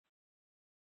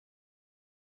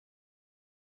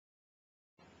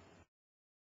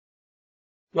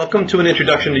Welcome to an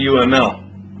introduction to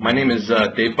UML. My name is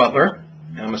Dave Butler.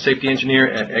 I'm a safety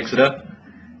engineer at Exita,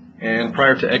 and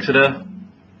prior to Exita,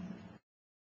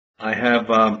 I have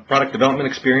product development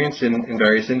experience in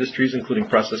various industries, including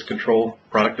process control,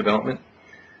 product development,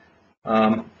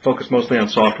 focused mostly on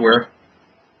software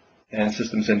and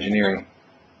systems engineering.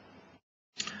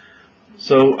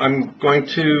 So I'm going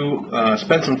to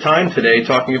spend some time today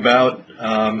talking about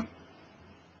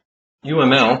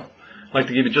UML. I'd like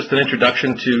to give you just an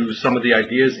introduction to some of the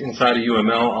ideas inside of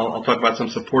UML. I'll talk about some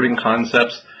supporting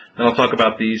concepts, and I'll talk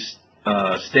about these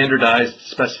standardized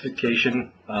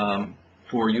specification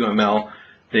for UML,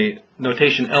 the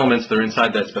notation elements that are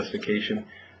inside that specification,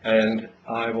 and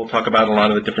I will talk about a lot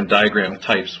of the different diagram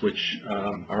types which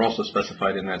are also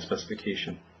specified in that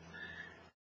specification.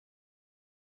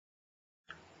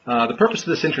 The purpose of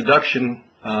this introduction,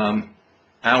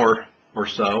 hour or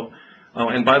so,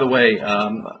 and by the way,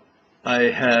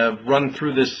 I have run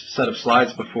through this set of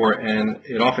slides before, and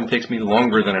it often takes me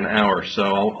longer than an hour, so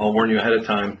I'll warn you ahead of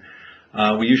time.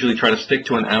 We usually try to stick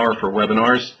to an hour for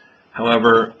webinars.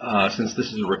 However, since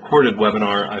this is a recorded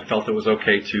webinar, I felt it was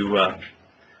okay to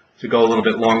go a little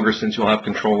bit longer, since you'll have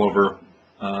control over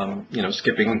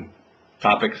skipping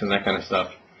topics and that kind of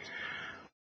stuff.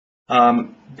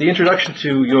 The introduction to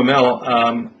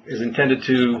UML is intended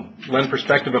to lend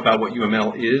perspective about what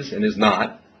UML is and is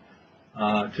not.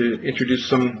 To introduce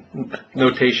some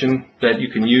notation that you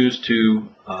can use to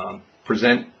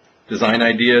present design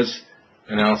ideas,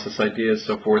 analysis ideas,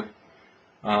 so forth,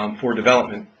 for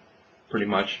development, pretty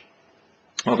much,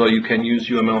 although you can use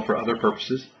UML for other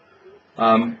purposes,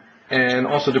 and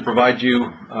also to provide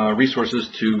you resources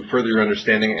to further your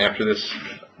understanding after this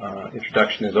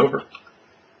introduction is over.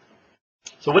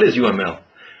 So what is UML?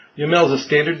 UML is a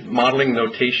standard modeling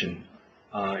notation.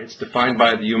 It's defined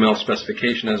by the UML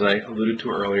specification, as I alluded to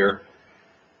earlier,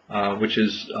 which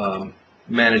is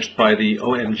managed by the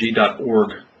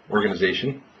omg.org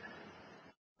organization.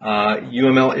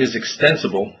 UML is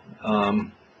extensible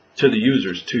to the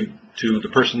users, to the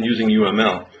person using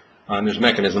UML. There's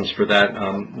mechanisms for that.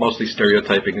 Mostly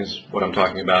stereotyping is what I'm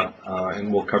talking about,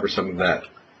 and we'll cover some of that.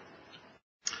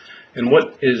 And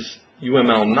what is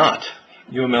UML not?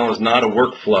 UML is not a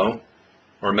workflow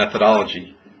or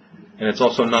methodology. And it's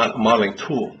also not a modeling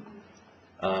tool.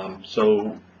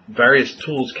 So various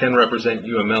tools can represent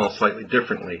UML slightly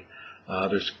differently.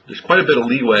 There's quite a bit of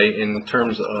leeway in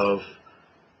terms of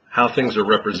how things are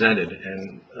represented,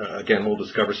 and again, we'll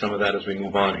discover some of that as we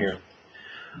move on here.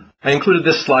 I included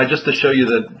this slide just to show you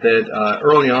that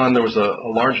early on there was a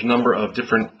large number of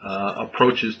different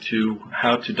approaches to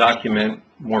how to document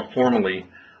more formally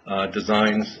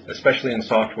designs, especially in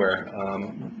software.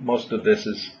 Most of this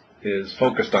is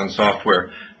focused on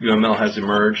software. UML has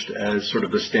emerged as sort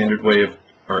of the standard way of,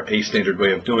 or a standard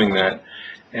way of doing that,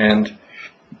 and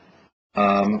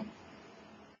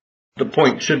the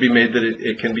point should be made that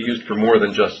it can be used for more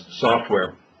than just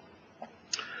software.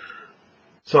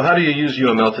 So how do you use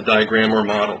UML to diagram or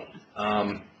model?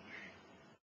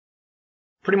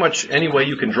 Pretty much any way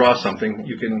you can draw something,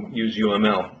 you can use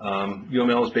UML.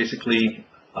 UML is basically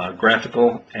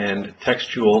graphical and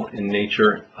textual in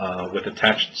nature, with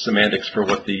attached semantics for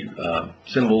what the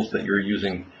symbols that you're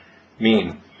using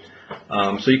mean.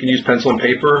 So you can use pencil and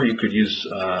paper, you could use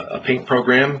a paint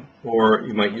program, or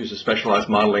you might use a specialized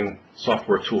modeling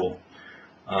software tool,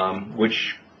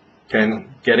 which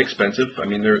can get expensive. I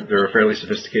mean, there are fairly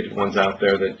sophisticated ones out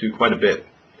there that do quite a bit.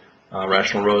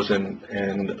 Rational Rose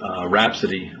and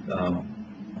Rhapsody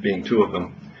being two of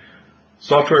them.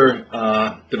 Software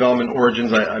development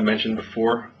origins I mentioned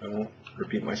before. I won't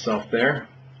repeat myself there.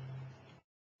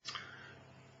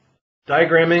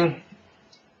 Diagramming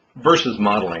versus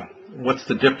modeling. What's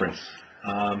the difference?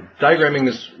 Diagramming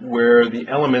is where the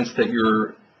elements that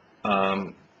you're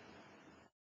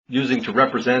using to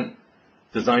represent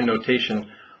design notation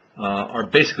are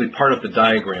basically part of the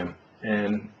diagram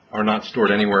and are not stored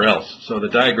anywhere else. So the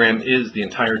diagram is the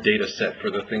entire data set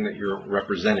for the thing that you're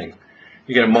representing.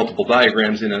 You can have multiple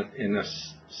diagrams in a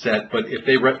set, but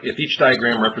if each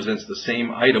diagram represents the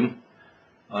same item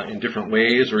in different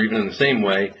ways, or even in the same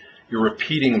way, you're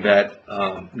repeating that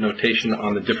notation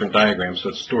on the different diagrams, so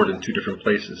it's stored in two different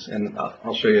places. And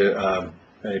I'll show you a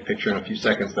picture in a few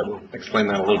seconds that will explain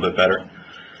that a little bit better.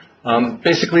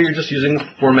 Basically, you're just using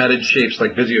formatted shapes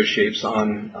like Visio shapes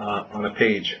on a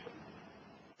page.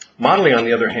 Modeling, on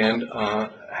the other hand,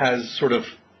 has sort of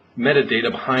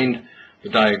metadata behind the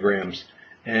diagrams,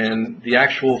 and the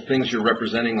actual things you're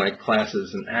representing, like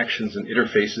classes and actions and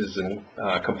interfaces and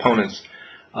components,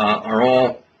 are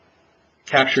all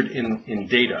captured in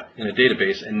data, in a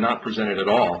database, and not presented at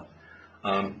all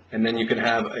And then you can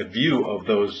have a view of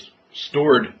those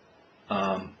stored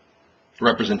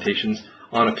representations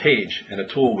on a page, and a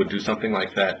tool would do something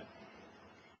like that.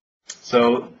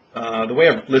 So the way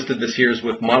I've listed this here is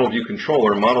with Model View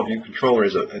Controller. Model View Controller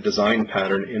is a design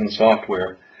pattern in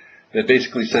software that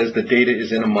basically says the data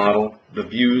is in a model. The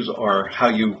views are how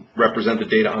you represent the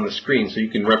data on the screen. So you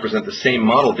can represent the same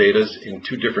model data in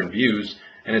two different views,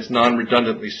 and it's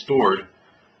non-redundantly stored,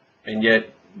 and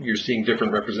yet you're seeing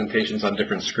different representations on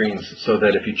different screens, so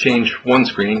that if you change one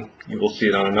screen, you will see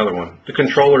it on another one. The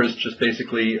controller is just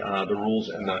basically the rules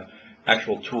and the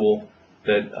actual tool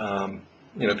that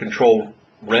control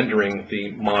rendering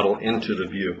the model into the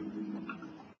view.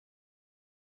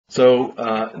 So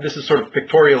this is sort of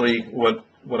pictorially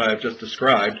what I've just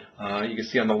described. You can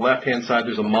see on the left-hand side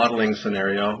there's a modeling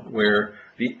scenario where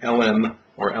the LM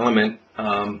or element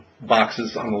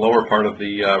boxes on the lower part of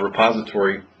the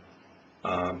repository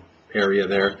area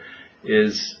there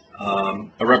is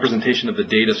a representation of the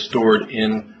data stored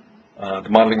in the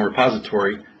modeling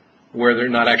repository where they're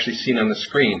not actually seen on the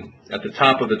screen. At the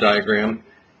top of the diagram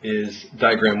is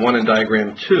diagram 1 and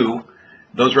diagram 2.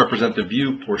 Those represent the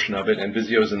view portion of it, and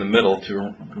Visio is in the middle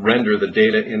to render the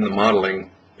data in the modeling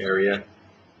area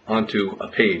onto a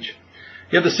page.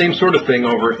 You have the same sort of thing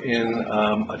over in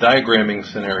a diagramming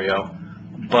scenario,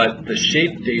 but the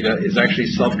shape data is actually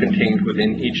self-contained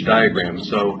within each diagram.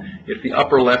 So if the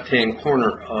upper left-hand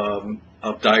corner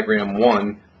of diagram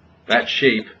 1, that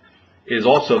shape, is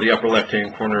also the upper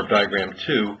left-hand corner of diagram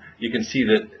 2, you can see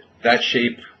that that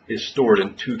shape is stored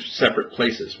in two separate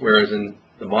places, whereas in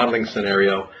the modeling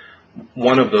scenario,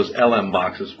 one of those LM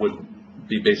boxes would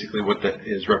be basically what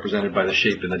is represented by the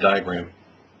shape in the diagram.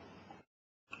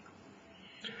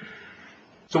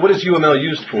 So what is UML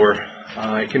used for?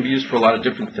 It can be used for a lot of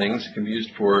different things. It can be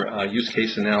used for use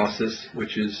case analysis,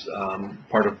 which is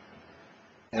part of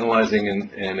analyzing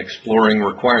and exploring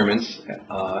requirements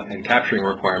and capturing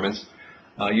requirements.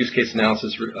 Use case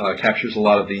analysis captures a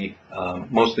lot of the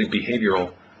mostly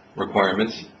behavioral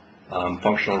requirements,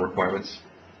 functional requirements.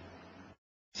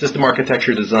 System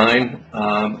architecture design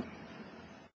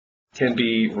can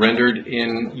be rendered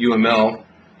in UML,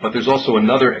 but there's also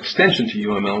another extension to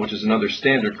UML, which is another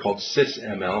standard called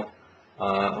SysML,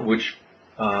 which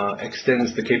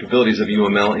extends the capabilities of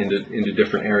UML into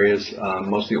different areas,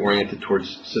 mostly oriented towards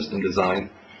system design,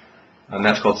 and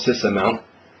that's called SysML.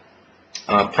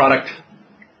 Product,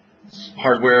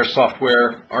 hardware,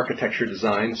 software, architecture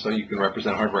design, so you can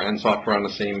represent hardware and software on the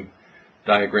same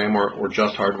diagram, or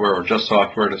just hardware or just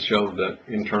software to show the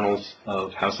internals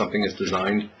of how something is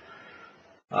designed.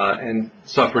 And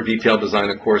software detail design,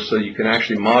 of course, so you can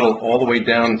actually model all the way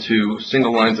down to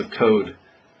single lines of code.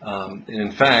 And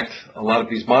in fact, a lot of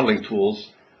these modeling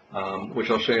tools, which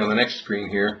I'll show you on the next screen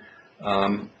here,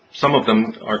 some of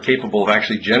them are capable of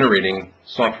actually generating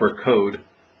software code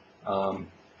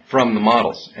from the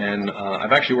models. And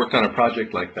I've actually worked on a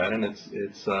project like that, and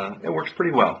it works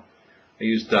pretty well. I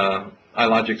used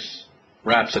iLogic's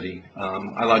Rhapsody.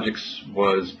 iLogic's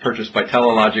was purchased by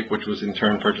Telelogic, which was in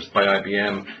turn purchased by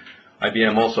IBM.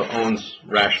 IBM also owns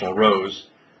Rational Rose.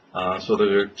 So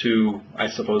there are two, I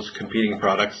suppose, competing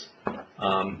products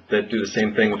that do the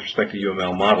same thing with respect to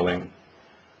UML modeling.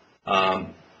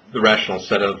 The Rational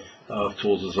set of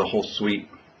tools is a whole suite.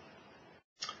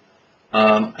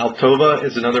 Altova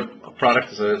is another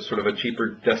product. It's a sort of a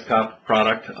cheaper desktop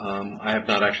product. I have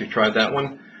not actually tried that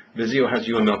one. Visio has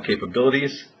UML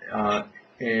capabilities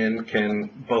and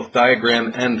can both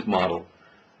diagram and model.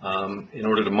 In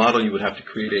order to model, you would have to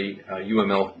create a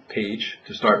UML page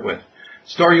to start with.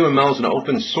 Star UML is an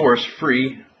open source,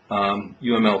 free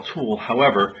UML tool.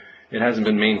 However, it hasn't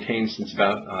been maintained since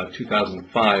about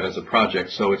 2005 as a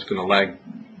project, so it's going to lag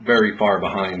very far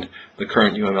behind the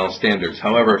current UML standards.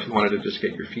 However, if you wanted to just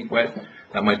get your feet wet,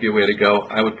 that might be a way to go.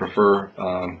 I would prefer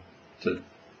to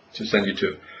send you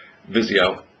to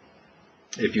Visio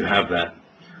if you have that.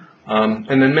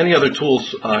 And then many other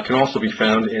tools can also be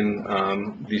found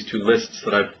in these two lists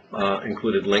that I've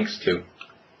included links to.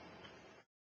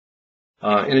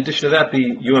 In addition to that,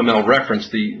 the UML reference,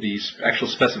 the actual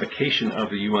specification of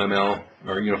the UML,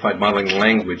 or Unified Modeling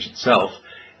Language itself,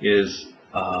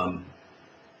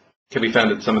 can be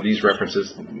found in some of these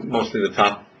references, mostly the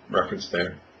top reference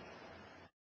there.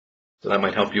 So that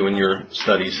might help you in your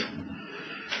studies.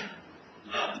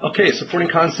 Okay, supporting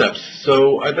concepts.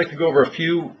 So I'd like to go over a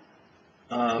few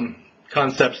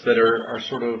concepts that are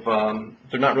sort of,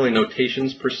 they're not really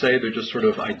notations per se, they're just sort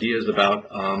of ideas about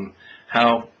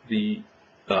how the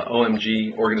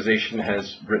OMG organization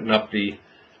has written up the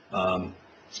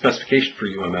specification for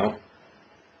UML.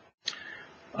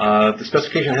 The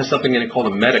specification has something in it called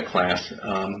a meta class.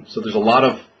 So there's a lot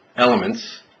of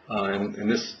elements, and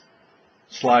this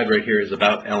slide right here is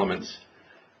about elements.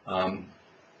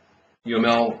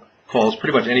 UML calls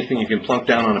pretty much anything you can plunk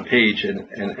down on a page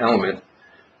an element.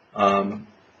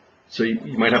 So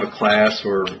you might have a class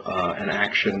or an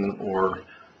action or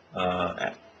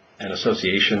an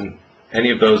association.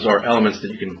 Any of those are elements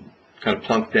that you can kind of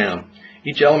plunk down.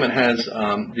 Each element has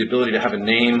the ability to have a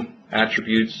name,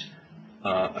 attributes,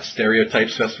 a stereotype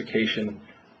specification.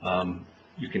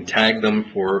 You can tag them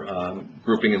for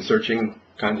grouping and searching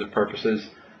kinds of purposes.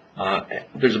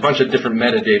 There's a bunch of different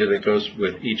metadata that goes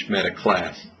with each meta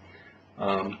class.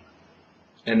 And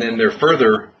then they're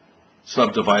further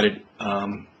subdivided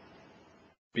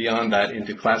beyond that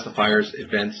into classifiers,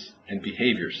 events, and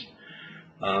behaviors.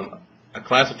 A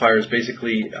classifier is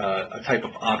basically a type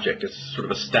of object. It's sort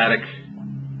of a static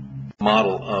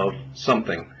model of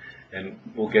something, and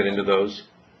we'll get into those.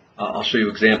 I'll show you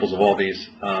examples of all these,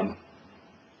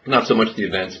 not so much the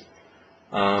events.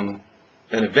 An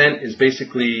event is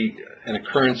basically an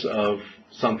occurrence of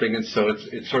something, and so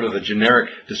it's sort of a generic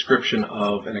description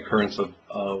of an occurrence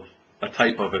of a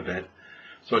type of event.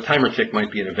 So a timer tick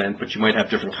might be an event, but you might have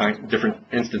different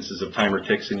instances of timer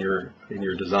ticks in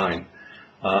your design.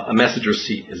 A message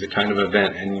receipt is a kind of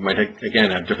event, and you might again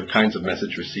have different kinds of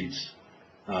message receipts,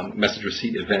 message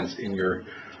receipt events in your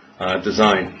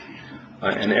design.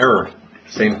 An error,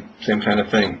 same kind of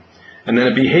thing. And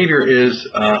then a behavior is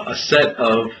a set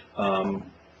of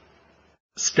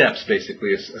steps,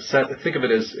 basically. Think of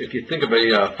it as, if you think of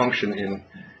a function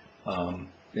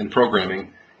in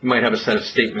programming, you might have a set of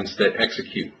statements that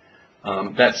execute.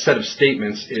 That set of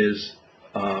statements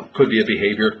could be a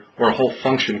behavior, or a whole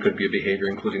function could be a behavior,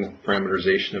 including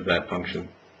parameterization of that function.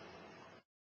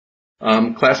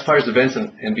 Classifiers, events,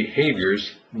 and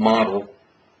behaviors model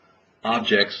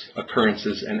objects,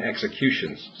 occurrences, and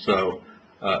executions. So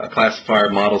a classifier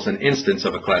models an instance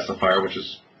of a classifier, which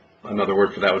is another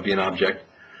word for that would be an object.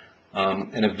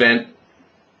 An event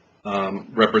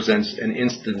represents an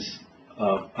instance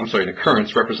of, an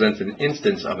occurrence represents an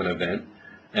instance of an event,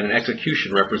 and an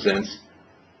execution represents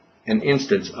an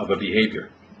instance of a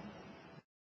behavior.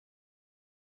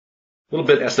 A little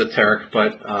bit esoteric,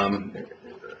 but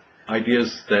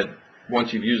ideas that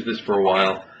once you've used this for a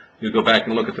while, you go back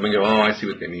and look at them and go, oh, I see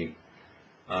what they mean.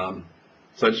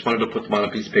 So I just wanted to put them on a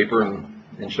piece of paper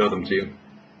and show them to you.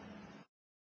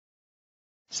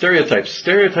 Stereotypes.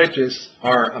 Stereotypes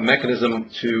are a mechanism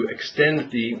to extend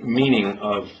the meaning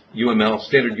of UML,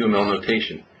 standard UML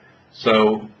notation.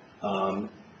 So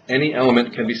any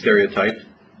element can be stereotyped,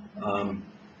 and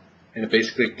it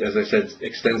basically, as I said,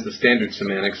 extends the standard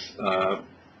semantics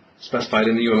specified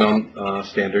in the UML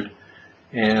standard,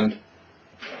 and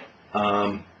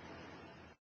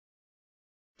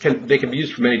they can be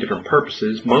used for many different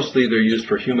purposes. Mostly they're used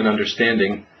for human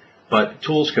understanding, but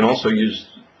tools can also use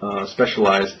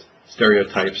specialized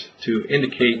stereotypes to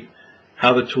indicate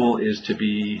how the tool is to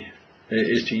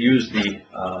use the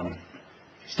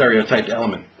stereotyped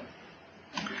element,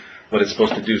 what it's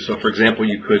supposed to do. So, for example,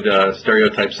 you could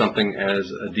stereotype something as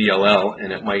a DLL,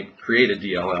 and it might create a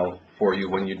DLL for you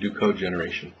when you do code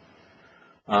generation.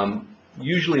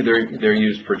 Usually they're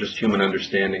used for just human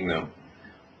understanding, though.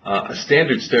 A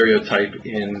standard stereotype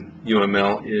in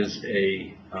UML is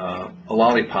a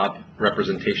lollipop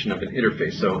representation of an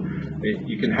interface. So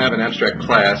you can have an abstract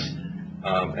class,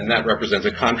 and that represents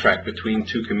a contract between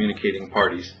two communicating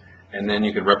parties, and then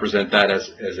you can represent that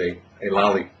as a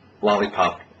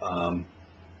lollipop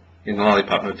in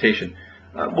lollipop notation.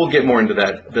 We'll get more into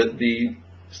that. The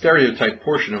stereotype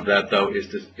portion of that, though,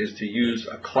 is to use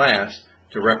a class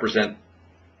to represent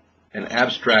an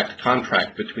abstract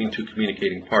contract between two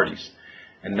communicating parties,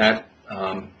 and that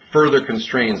further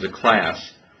constrains a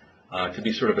class to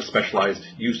be sort of a specialized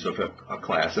use of a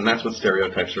class, and that's what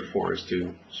stereotypes are for, is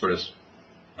to sort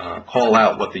of call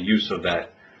out what the use of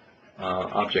that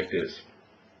object is.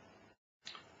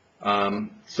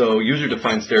 So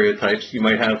user-defined stereotypes, you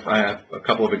might have, I have a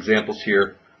couple of examples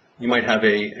here. You might have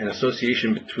an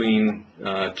association between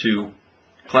two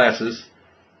classes.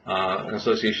 An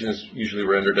association is usually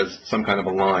rendered as some kind of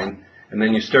a line, and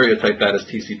then you stereotype that as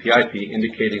TCP/IP,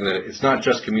 indicating that it's not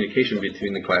just communication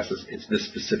between the classes, it's this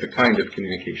specific kind of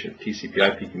communication,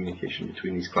 TCP/IP communication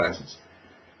between these classes.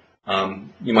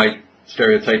 You might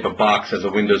stereotype a box as a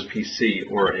Windows PC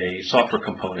or a software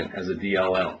component as a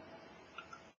DLL.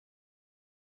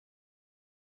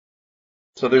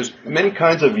 So there's many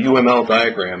kinds of UML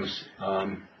diagrams.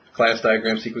 Class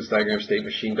diagram, sequence diagram, state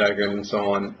machine diagram, and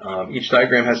so on. Each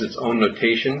diagram has its own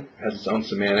notation, has its own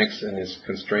semantics, and is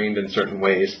constrained in certain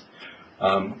ways.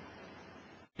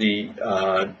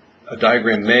 A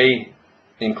diagram may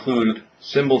include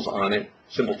symbols on it,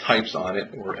 symbol types on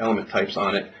it, or element types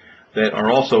on it that are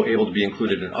also able to be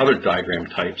included in other diagram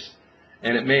types,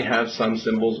 and it may have some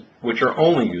symbols which are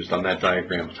only used on that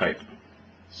diagram type.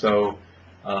 So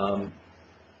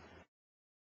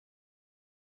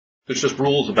there's just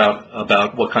rules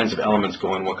about what kinds of elements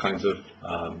go in what kinds of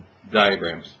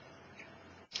diagrams.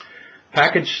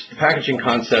 The packaging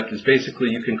concept is basically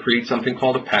you can create something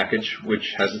called a package,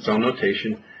 which has its own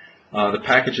notation. The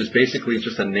package is basically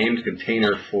just a named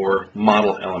container for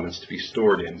model elements to be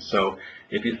stored in. So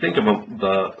if you think of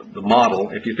the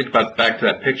model, if you think about back to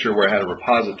that picture where I had a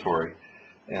repository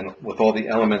and with all the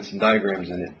elements and diagrams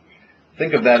in it,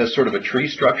 think of that as sort of a tree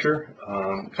structure,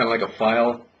 kind of like a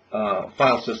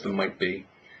file system might be.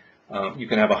 You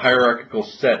can have a hierarchical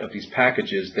set of these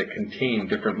packages that contain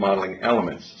different modeling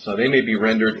elements. So they may be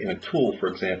rendered in a tool, for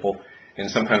example, in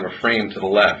some kind of a frame to the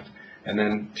left. And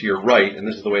then to your right, and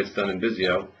this is the way it's done in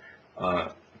Visio,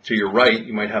 to your right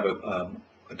you might have a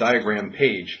diagram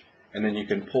page, and then you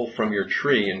can pull from your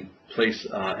tree and place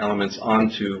elements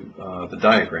onto the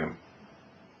diagram.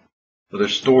 So they're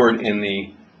stored in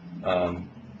the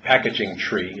packaging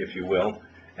tree, if you will,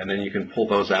 and then you can pull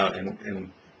those out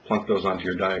and plunk those onto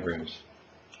your diagrams.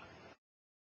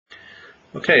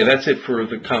 Okay, that's it for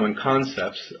the common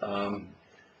concepts.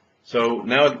 So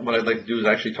now what I'd like to do is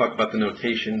actually talk about the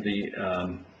notation, the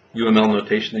UML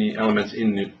notation, the elements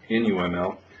in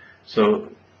UML.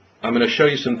 So I'm going to show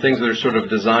you some things that are sort of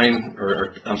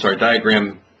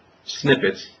diagram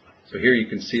snippets. So here you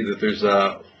can see that there's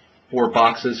 4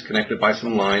 boxes connected by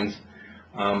some lines.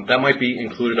 That might be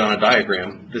included on a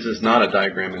diagram. This is not a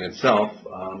diagram in itself,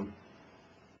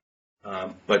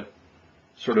 but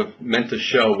sort of meant to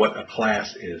show what a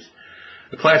class is.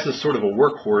 The class is sort of a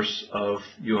workhorse of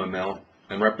UML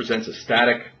and represents a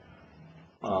static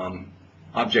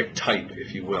object type,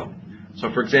 if you will.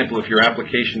 So for example, if your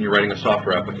application, you're writing a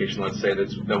software application, let's say,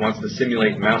 that wants to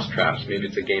simulate mousetraps, maybe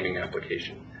it's a gaming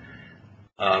application.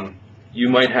 You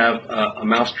might have a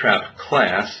mousetrap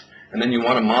class, and then you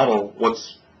want to model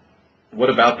what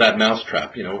about that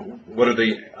mousetrap, what are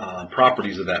the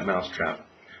properties of that mousetrap.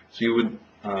 So you would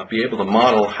be able to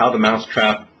model how the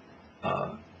mousetrap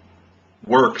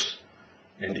works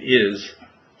and is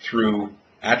through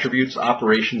attributes,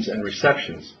 operations, and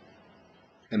receptions.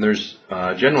 And there's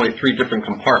generally 3 different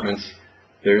compartments.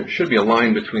 There should be a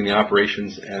line between the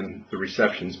operations and the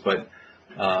receptions, but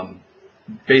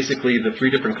basically the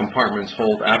 3 different compartments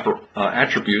hold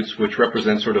attributes, which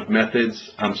represent sort of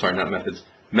members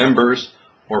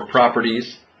or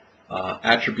properties.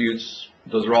 Attributes,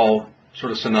 those are all sort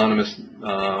of synonymous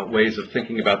ways of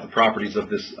thinking about the properties of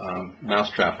this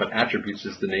mousetrap, but attributes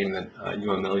is the name that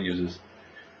UML uses.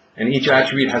 And each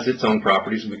attribute has its own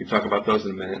properties, and we can talk about those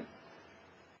in a minute.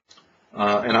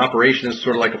 An operation is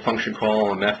sort of like a function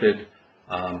call, a method,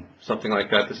 something like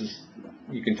that.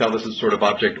 You can tell this is sort of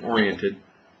object-oriented.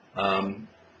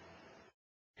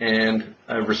 And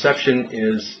a reception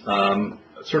is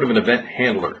sort of an event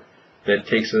handler that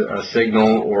takes a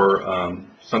signal or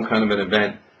some kind of an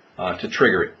event to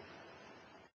trigger it.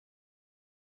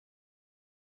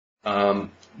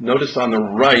 Notice on the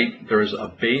right there's a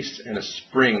base and a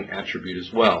spring attribute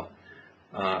as well.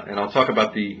 And I'll talk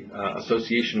about the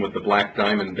association with the black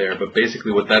diamond there, but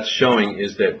basically what that's showing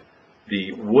is that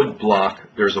the wood block,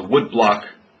 there's a wood block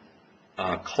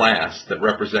class that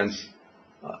represents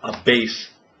a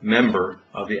base member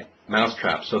of the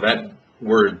mousetrap. So that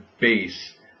word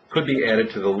base could be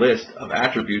added to the list of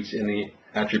attributes in the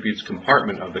attributes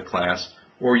compartment of the class,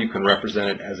 or you can represent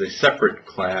it as a separate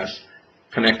class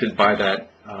connected by that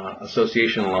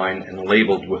association line and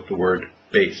labeled with the word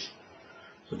base.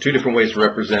 So 2 different ways to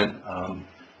represent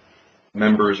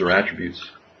members or attributes.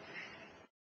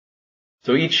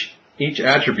 So each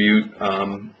attribute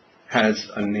has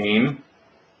a name,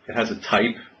 it has a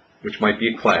type, which might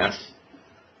be a class.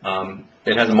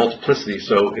 It has a multiplicity,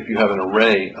 so if you have an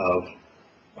array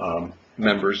of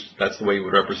members, that's the way you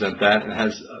would represent that. And it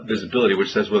has visibility,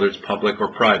 which says whether it's public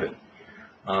or private.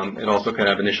 It also can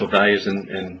have initial values,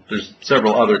 and there's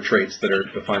several other traits that are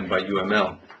defined by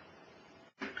UML.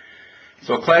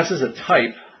 So a class is a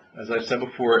type, as I've said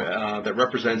before, that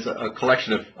represents a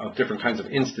collection of different kinds of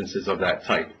instances of that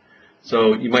type.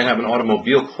 So you might have an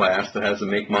automobile class that has a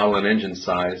make, model, and engine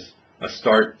size, a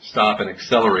start, stop, and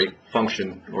accelerate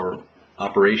function or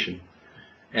operation.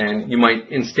 And you might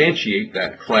instantiate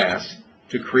that class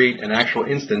to create an actual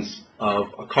instance of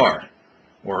a car,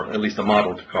 or at least a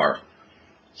modeled car.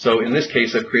 So in this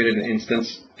case, I've created an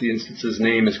instance. The instance's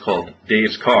name is called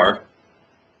Dave's Car.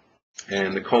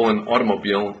 And the colon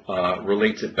automobile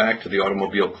relates it back to the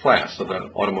automobile class, so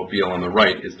the automobile on the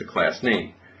right is the class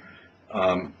name.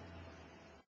 And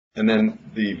then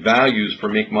the values for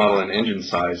make, model, and engine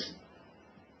size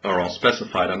are all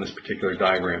specified on this particular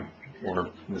diagram, or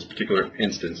in this particular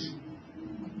instance.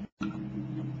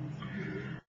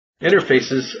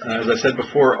 Interfaces, as I said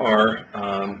before,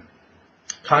 are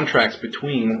contracts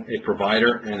between a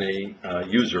provider and a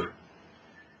user.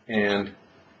 And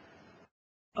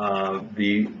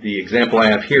the example I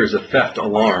have here is a theft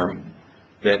alarm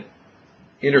that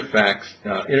interfaces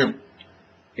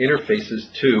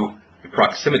to a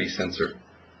proximity sensor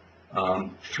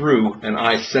through an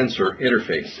eye sensor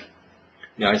interface.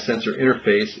 The eye sensor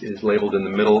interface is labeled in the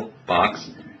middle box,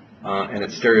 and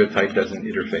it's stereotyped as an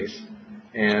interface,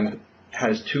 and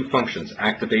has two functions,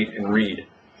 activate and read.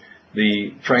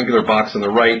 The triangular box on the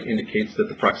right indicates that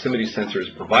the proximity sensor is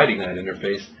providing that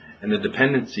interface, and the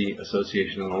dependency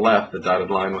association on the left, the dotted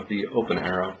line with the open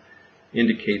arrow,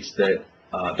 indicates that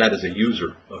that is a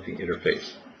user of the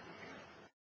interface.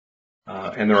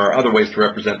 And there are other ways to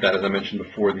represent that, as I mentioned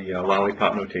before, the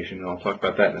lollipop notation, and I'll talk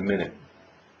about that in a minute.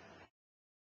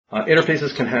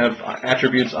 Interfaces can have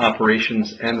attributes,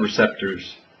 operations, and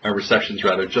receptions,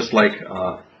 just like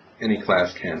any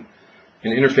class can.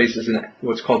 An interface is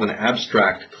what's called an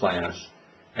abstract class,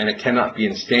 and it cannot be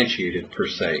instantiated per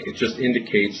se. It just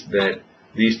indicates that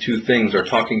these two things are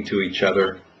talking to each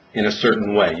other in a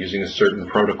certain way, using a certain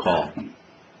protocol.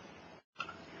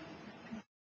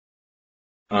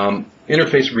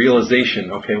 Interface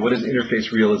realization. Okay, what is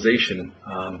interface realization?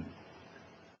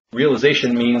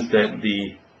 Realization means that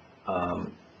the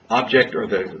object or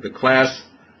the class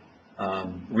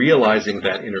realizing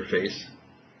that interface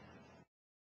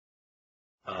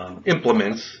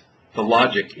implements the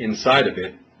logic inside of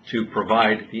it to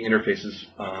provide the interface's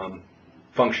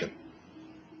function.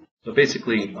 So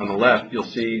basically, on the left, you'll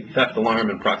see theft alarm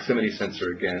and proximity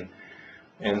sensor again.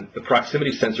 And the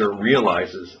proximity sensor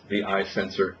realizes the eye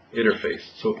sensor interface.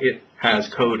 So it has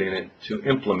code in it to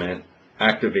implement,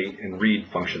 activate, and read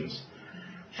functions.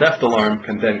 Theft alarm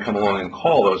can then come along and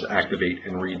call those activate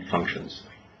and read functions.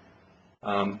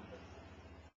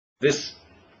 This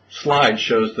slide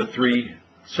shows three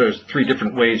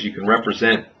different ways you can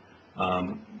represent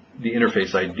the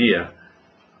interface idea.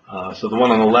 So the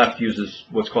one on the left uses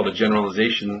what's called a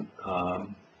generalization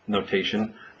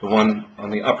notation. The one on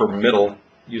the upper middle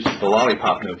uses the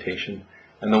lollipop notation,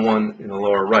 and the one in the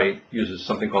lower right uses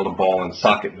something called a ball and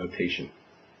socket notation.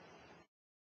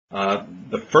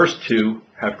 The first two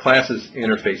have classes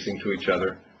interfacing to each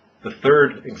other. The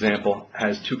third example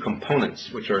has two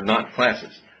components, which are not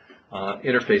classes,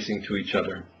 interfacing to each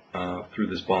other through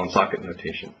this ball and socket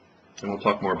notation. And we'll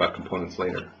talk more about components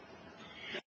later.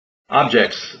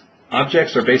 Objects.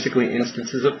 Objects are basically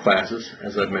instances of classes,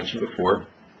 as I've mentioned before.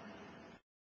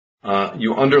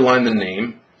 You underline the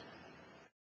name.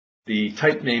 The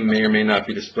type name may or may not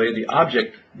be displayed. The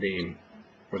object name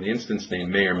or the instance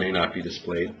name may or may not be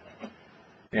displayed.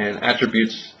 And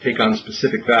attributes take on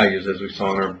specific values, as we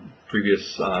saw in our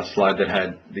previous slide that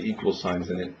had the equal signs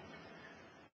in it.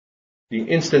 The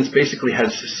instance basically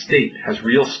has state, has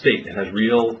real state. It has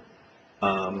real,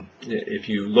 if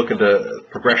you look at the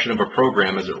progression of a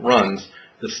program as it runs,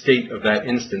 the state of that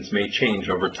instance may change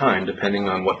over time depending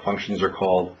on what functions are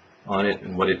called on it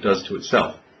and what it does to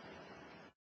itself.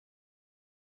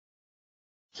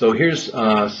 So here's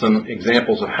some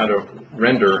examples of how to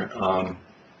render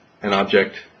an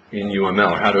object in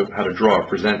UML, or how to draw or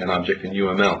present an object in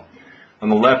UML. On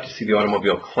the left, you see the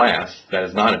automobile class. That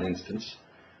is not an instance.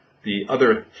 The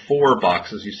other four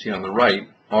boxes you see on the right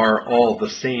are all the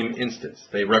same instance.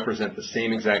 They represent the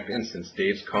same exact instance.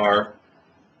 Dave's car,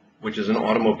 which is an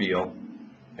automobile,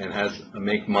 and has a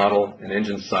make, model, and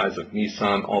engine size of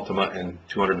Nissan Altima and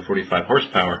 245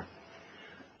 horsepower.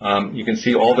 You can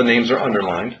see all the names are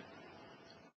underlined.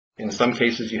 In some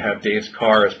cases, you have Dave's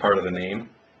car as part of the name.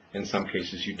 In some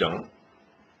cases, you don't.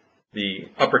 The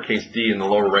uppercase D in the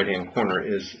lower right-hand corner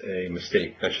is a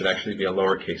mistake. That should actually be a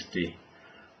lowercase d.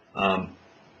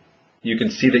 You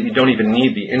can see that you don't even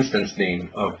need the instance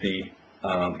name of the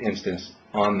instance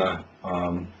on the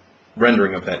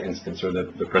rendering of that instance, or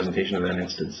the presentation of that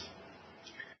instance.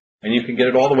 And you can get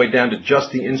it all the way down to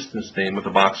just the instance name with a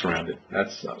box around it.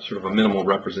 That's sort of a minimal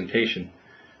representation.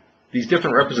 These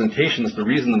different representations, the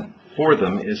reason for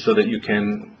them is so that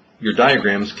your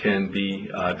diagrams can be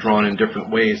drawn in different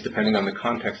ways depending on the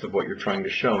context of what you're trying to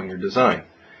show in your design.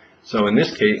 So in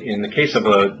this case, in the case of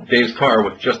a Dave's car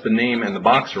with just the name and the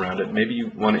box around it, maybe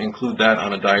you want to include that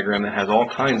on a diagram that has all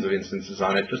kinds of instances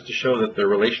on it just to show that they're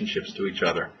relationships to each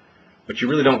other. but you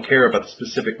really don't care about the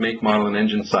specific make, model, and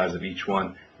engine size of each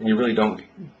one, and you really don't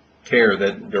care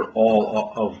that they're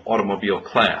all of automobile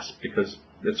class, because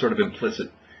it's sort of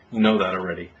implicit. You know that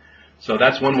already. So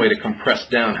that's one way to compress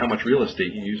down how much real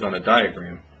estate you use on a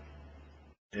diagram,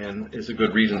 and is a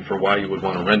good reason for why you would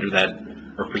want to render that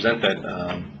or present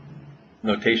that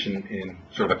notation in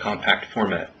sort of a compact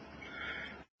format.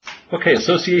 Okay,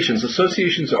 associations.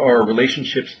 Associations are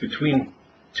relationships between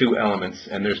two elements,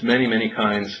 and there's many, many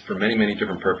kinds for many, many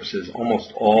different purposes.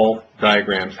 Almost all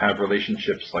diagrams have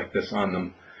relationships like this on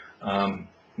them.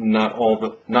 Not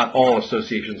all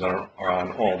associations are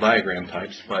on all diagram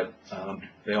types, but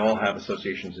they all have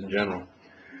associations in general.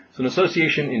 So an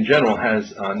association in general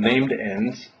has named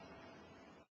ends,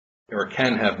 or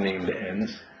can have named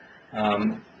ends.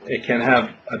 It can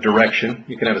have a direction.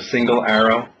 You can have a single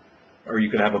arrow, or you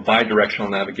could have a bidirectional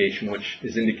navigation, which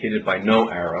is indicated by no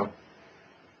arrow.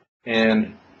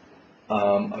 And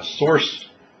a source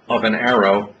of an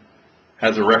arrow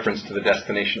has a reference to the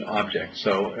destination object.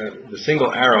 So the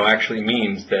single arrow actually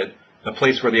means that the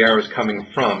place where the arrow is coming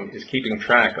from is keeping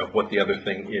track of what the other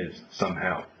thing is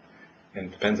somehow. And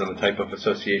it depends on the type of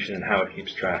association and how it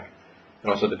keeps track. It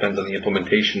also depends on the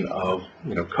implementation of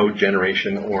code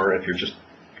generation, or if you're just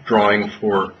drawing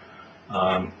for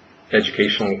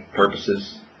educational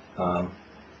purposes.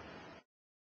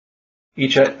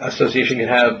 Each association can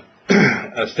have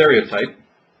a stereotype.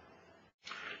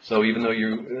 So even though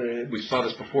we saw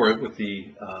this before with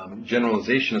the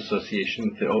generalization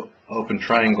association, the open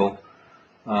triangle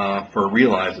for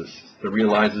realizes. The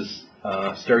realizes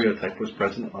stereotype was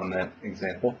present on that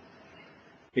example.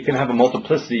 It can have a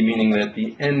multiplicity, meaning that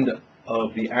the end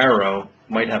of the arrow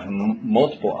might have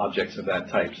multiple objects of that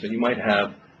type. So you might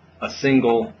have a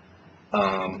single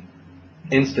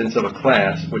instance of a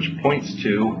class which points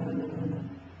to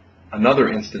another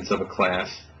instance of a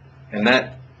class, and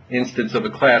that instance of a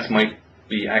class might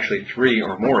be actually 3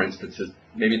 or more instances.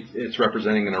 Maybe it's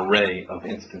representing an array of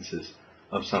instances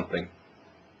of something.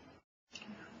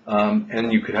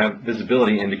 And you could have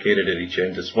visibility indicated at each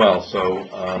end as well.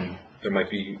 So there might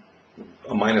be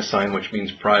a minus sign, which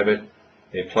means private,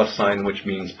 a plus sign, which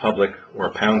means public, or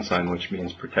a pound sign, which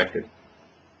means protected.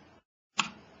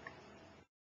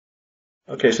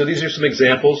 Okay, so these are some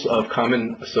examples of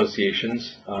common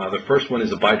associations. The first one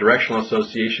is a bidirectional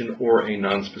association or a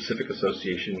non-specific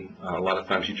association. A lot of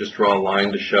times you just draw a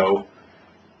line to show,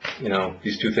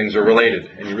 these two things are related,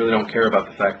 and you really don't care about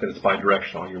the fact that it's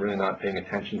bidirectional. You're really not paying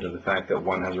attention to the fact that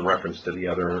one has a reference to the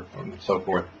other, and so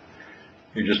forth.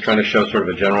 You're just trying to show sort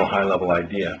of a general high-level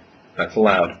idea. That's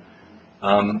allowed.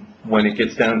 When it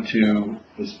gets down to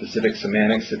the specific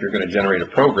semantics, if you're going to generate a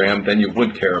program, then you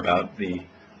would care about the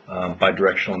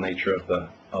bidirectional nature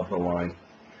of the line.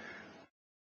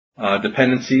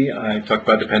 Dependency, I talked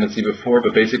about dependency before,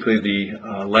 but basically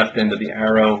the left end of the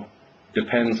arrow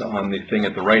depends on the thing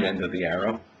at the right end of the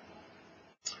arrow.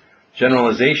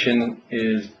 Generalization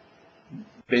is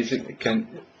basically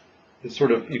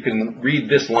you can read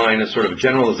this line as sort of a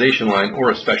generalization line or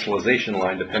a specialization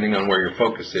line depending on where your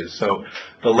focus is. So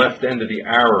the left end of the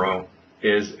arrow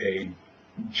is a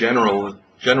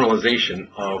generalization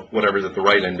of whatever's at the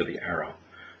right end of the arrow.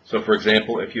 So for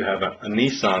example, if you have a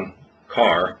Nissan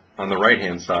car on the right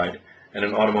hand side and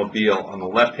an automobile on the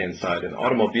left hand side, an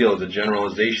automobile is a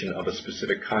generalization of a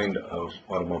specific kind of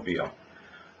automobile.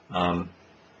 And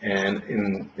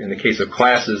in the case of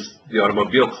classes, the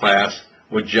automobile class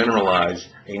would generalize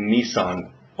a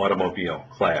Nissan automobile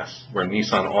class, where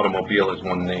Nissan automobile is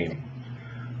one name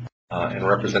and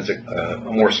represents a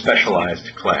more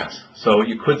specialized class. So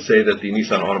you could say that the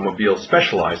Nissan automobile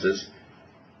specializes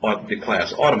the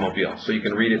class automobile, so you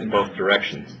can read it in both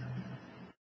directions.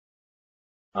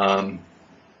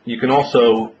 You can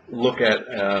also look at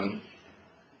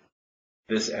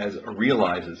this as a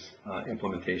realizes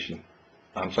implementation.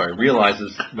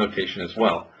 Realizes notation as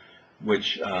well,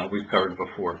 which we've covered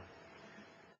before.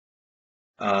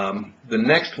 The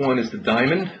next one is the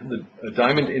diamond. A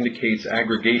diamond indicates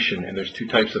aggregation, and there's two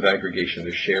types of aggregation.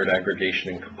 There's shared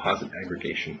aggregation and composite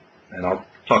aggregation. And I'll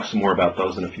talk some more about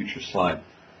those in a future slide.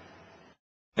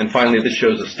 And finally, this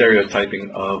shows a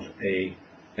stereotyping of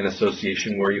an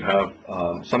association where you have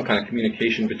some kind of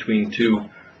communication between two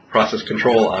process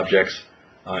control objects,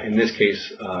 in this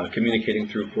case, communicating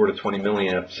through 4 to 20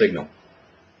 milliamp signal.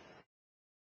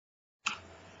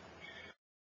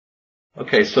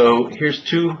 Okay, so here's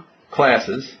two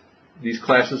classes. These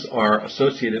classes are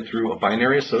associated through a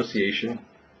binary association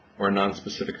or a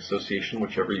non-specific association,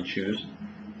 whichever you choose.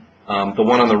 The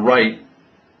one on the right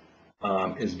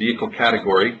is vehicle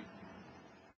category,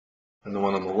 and the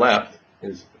one on the left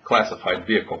is classified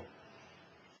vehicle.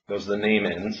 Those are the name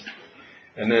ends.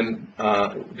 And then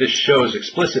this shows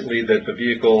explicitly that the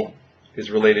vehicle is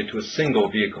related to a single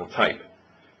vehicle type.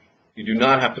 You do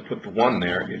not have to put the 1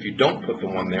 there. If you don't put the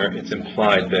 1 there, it's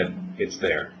implied that it's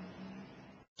there.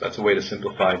 So that's a way to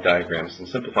simplify diagrams, and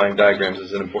simplifying diagrams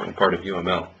is an important part of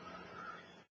UML.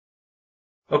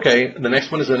 Okay, the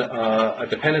next one is a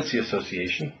dependency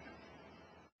association.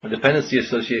 A dependency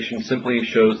association simply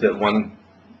shows that one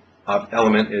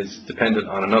element is dependent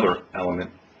on another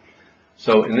element.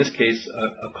 So in this case,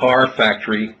 a car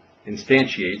factory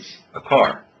instantiates a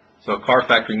car. So a car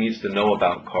factory needs to know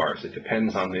about cars. It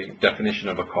depends on the definition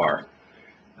of a car.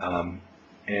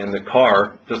 And the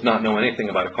car does not know anything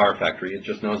about a car factory. It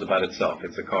just knows about itself.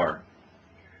 It's a car.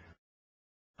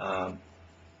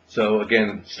 So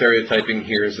again, stereotyping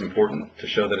here is important to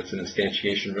show that it's an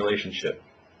instantiation relationship.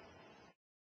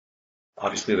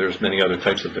 Obviously, there's many other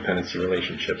types of dependency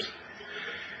relationships.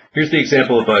 Here's the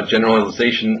example of a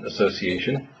generalization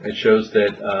association. It shows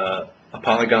that a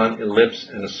polygon, ellipse,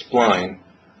 and a spline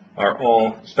are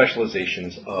all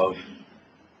specializations of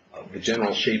the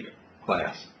general shape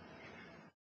class.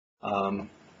 So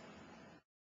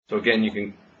again, you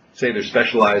can say they're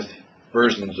specialized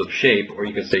versions of shape, or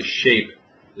you can say shape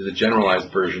is a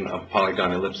generalized version of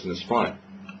polygon, ellipse, and a spline.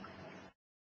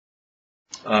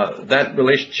 That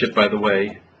relationship, by the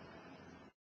way,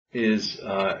 is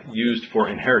used for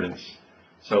inheritance.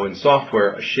 So in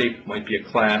software, a shape might be a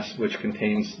class which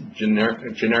contains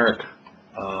generic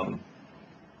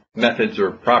methods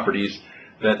or properties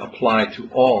that apply to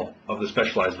all of the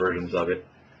specialized versions of it.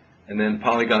 And then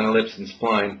polygon, ellipse, and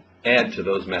spline add to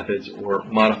those methods or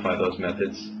modify those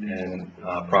methods and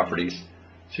properties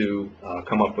to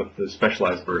come up with the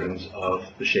specialized versions of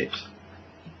the shapes.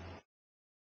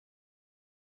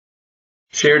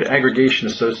 Shared aggregation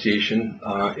association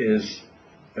is,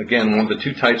 again, one of the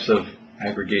two types of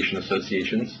aggregation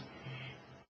associations.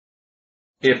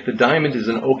 If the diamond is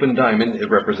an open diamond, it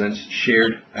represents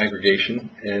shared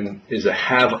aggregation and is a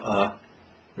have-a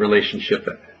relationship.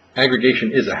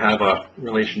 Aggregation is a have-a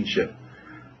relationship.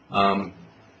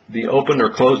 The open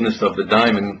or closedness of the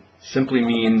diamond simply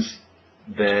means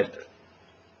that,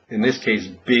 in this case,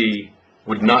 B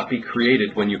would not be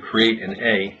created when you create an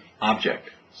A object.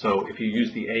 So if you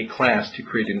use the A class to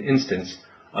create an instance,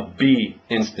 a B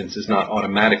instance is not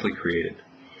automatically created.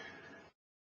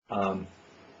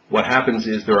 What happens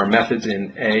is there are methods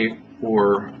in A,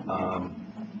 or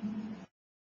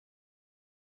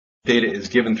data is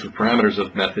given through parameters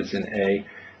of methods in A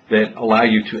that allow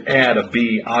you to add a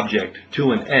B object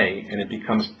to an A, and it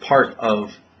becomes part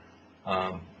of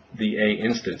the A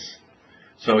instance.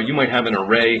 So you might have an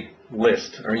array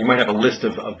list, or you might have a list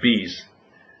of Bs,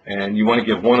 and you want to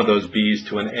give one of those Bs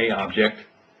to an A object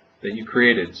that you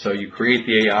created. So you create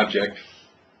the A object,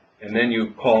 and then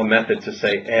you call a method to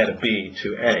say add a B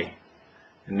to A.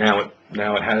 And now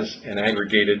it has an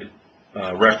aggregated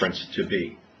reference to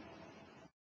B.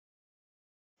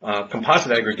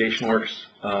 Composite aggregation works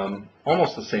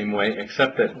almost the same way,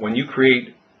 except that when you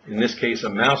create, in this case, a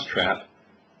mousetrap,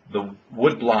 the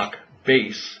woodblock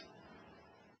base,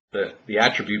 the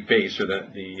attribute base, or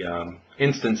the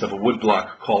instance of a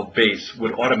woodblock called base,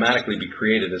 would automatically be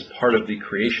created as part of the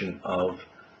creation of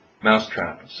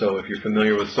mousetrap. So if you're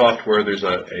familiar with software, there's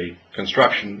a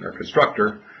construction or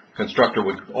constructor. Constructor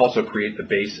would also create the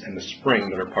base and the spring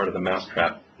that are part of the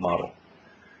mousetrap model.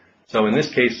 So in this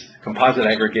case, composite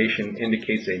aggregation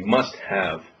indicates a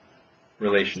must-have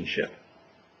relationship.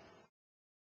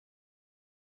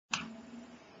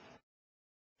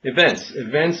 Events.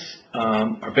 Events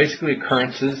are basically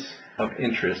occurrences of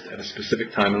interest at a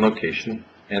specific time and location,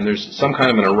 and there's some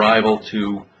kind of an arrival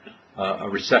to a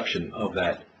reception of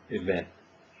that event.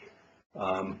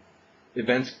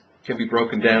 Events can be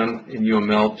broken down in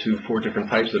UML to 4 different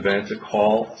types of events: a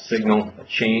call, a signal, a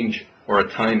change, or a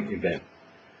time event.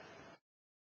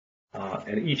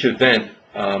 And each event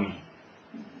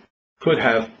could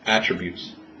have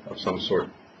attributes of some sort.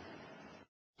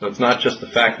 So it's not just the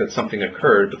fact that something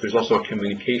occurred, but there's also a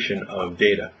communication of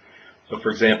data. So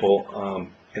for example,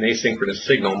 an asynchronous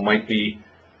signal might be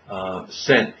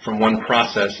sent from one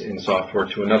process in software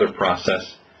to another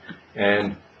process,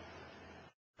 and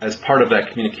as part of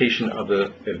that communication of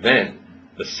the event,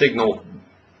 the signal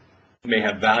may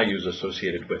have values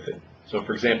associated with it. So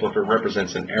for example, if it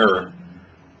represents an error,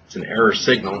 it's an error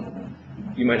signal,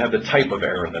 you might have the type of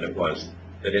error that it was.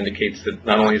 That indicates that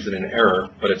not only is it an error,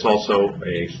 but it's also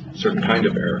a certain kind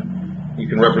of error. You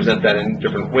can represent that in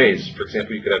different ways. For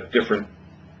example, you could have different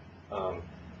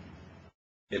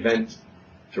events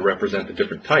to represent the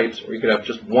different types, or you could have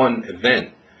just one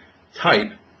event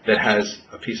type that has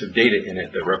a piece of data in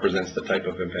it that represents the type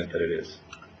of event that it is.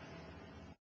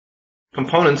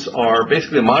 Components are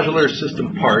basically a modular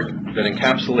system part that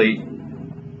encapsulate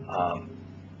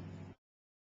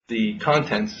the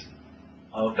contents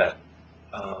of that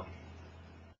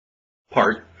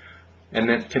part, and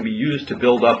that can be used to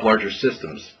build up larger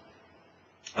systems.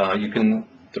 You can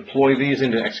deploy these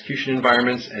into execution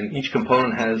environments, and each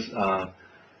component has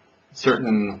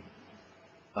certain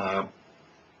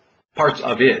parts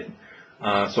of it,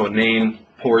 so a name,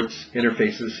 ports,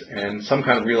 interfaces, and some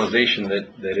kind of realization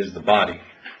that is the body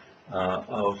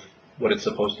of what it's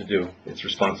supposed to do, its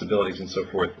responsibilities and so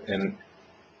forth. And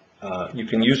you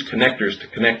can use connectors to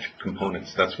connect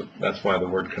components. That's why the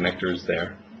word connector is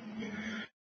there.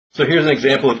 So here's an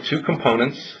example of two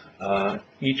components,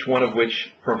 each one of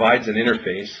which provides an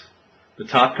interface. The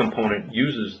top component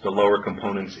uses the lower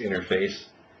component's interface,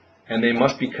 and they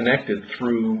must be connected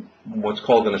through what's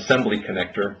called an assembly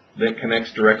connector that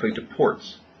connects directly to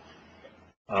ports.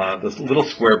 The little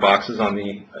square boxes on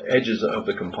the edges of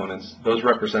the components, those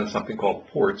represent something called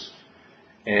ports.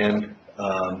 And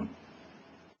a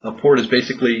port is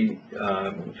basically,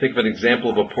 think of an example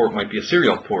of a port might be a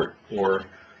serial port, or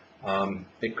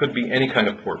it could be any kind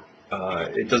of port.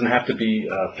 It doesn't have to be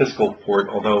a physical port,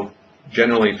 although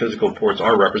generally physical ports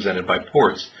are represented by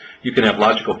ports. You can have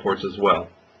logical ports as well.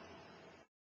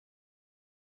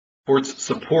 Ports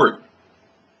support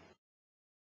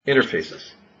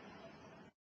interfaces.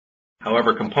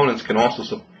 However, components can also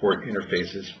support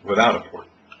interfaces without a port.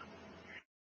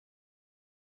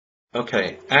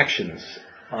 Okay, actions.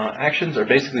 Actions are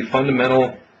basically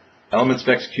fundamental elements of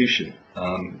execution.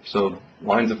 So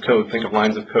lines of code, think of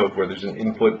lines of code where there's an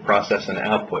input, process, and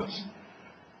outputs.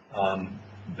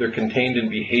 They're contained in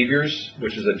behaviors,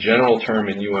 which is a general term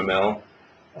in UML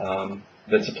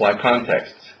that supply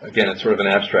context. Again, it's sort of an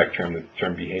abstract term, the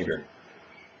term behavior.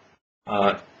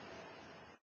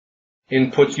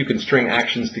 Inputs, you can string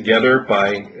actions together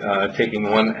by taking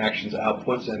one action's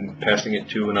outputs and passing it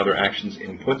to another action's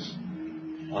inputs.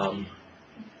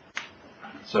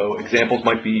 So examples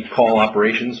might be call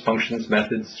operations, functions,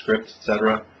 methods, scripts,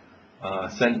 etc.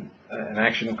 An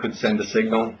action could send a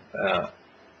signal,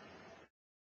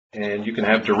 and you can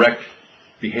have direct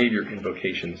behavior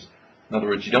invocations. In other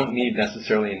words, you don't need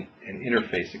necessarily an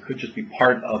interface. It could just be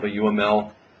part of a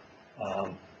UML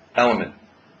element.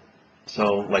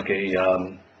 So like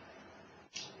a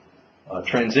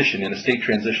transition in a state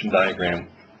transition diagram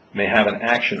may have an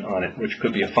action on it, which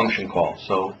could be a function call.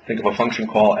 So think of a function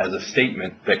call as a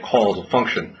statement that calls a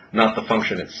function, not the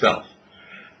function itself.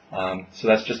 So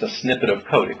that's just a snippet of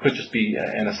code. It could just be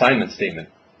an assignment statement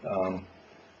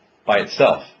by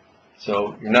itself.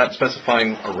 So you're not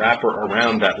specifying a wrapper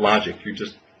around that logic.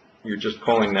 You're just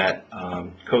calling that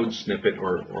code snippet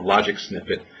or logic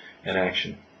snippet an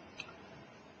action.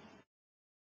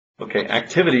 Okay,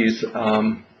 activities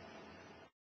kind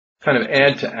of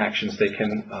add to actions. They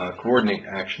can coordinate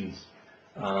actions.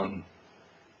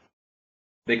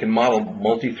 They can model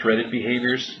multi-threaded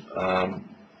behaviors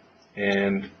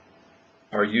and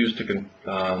are used to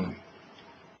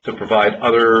provide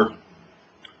other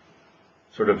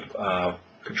sort of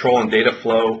control and data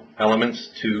flow elements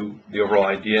to the overall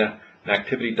idea. An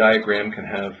activity diagram can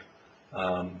have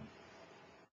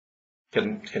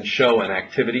can show an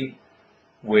activity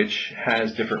which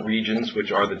has different regions,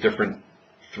 which are the different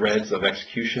threads of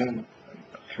execution.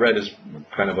 Thread is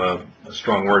kind of a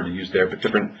strong word to use there, but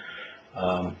different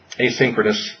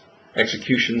asynchronous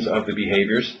executions of the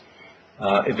behaviors.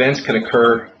 Events can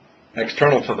occur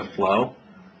external to the flow,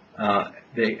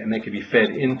 and they can be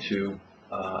fed into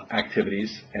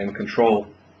activities and control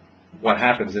what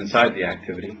happens inside the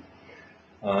activity.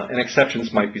 And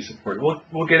exceptions might be supported.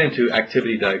 We'll get into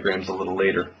activity diagrams a little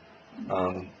later.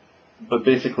 But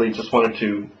basically, just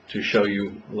wanted to show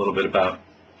you a little bit about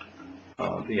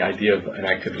the idea of an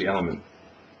activity element.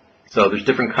 So there's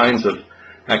different kinds of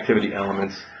activity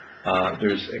elements.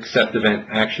 There's accept event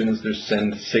actions, there's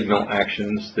send signal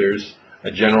actions, there's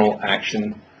a general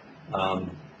action.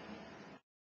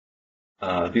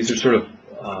 These are sort of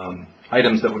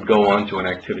items that would go onto an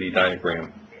activity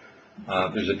diagram.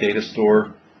 There's a data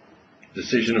store.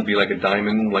 Decision would be like a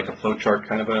diamond, like a flowchart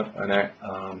kind of an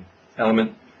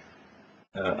element.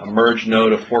 A merge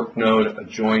node, a fork node, a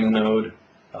join node,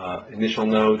 initial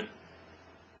node,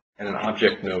 and an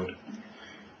object node.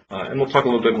 And we'll talk a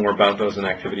little bit more about those in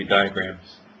activity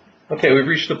diagrams. Okay, we've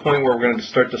reached the point where we're going to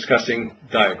start discussing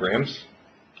diagrams.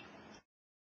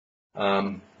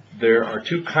 There are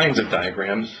two kinds of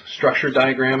diagrams, structure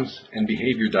diagrams and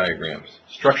behavior diagrams.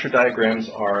 Structure diagrams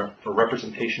are for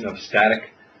representation of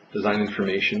static design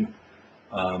information,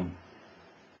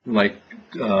 like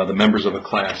the members of a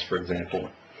class, for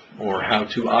example, or how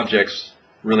two objects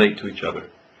relate to each other.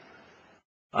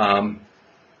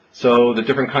 So the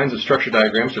different kinds of structure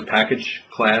diagrams are package,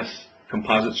 class,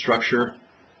 composite structure,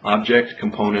 object,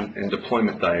 component, and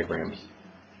deployment diagrams.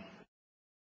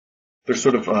 They're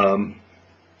sort of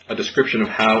a description of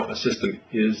how a system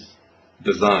is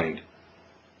designed.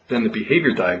 Then the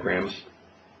behavior diagrams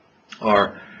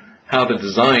are how the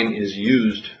design is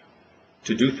used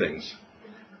to do things.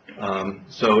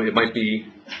 So it might be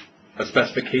a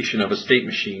specification of a state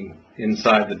machine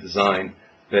inside the design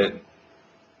that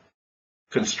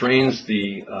constrains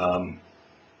the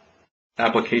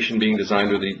application being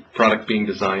designed or the product being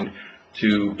designed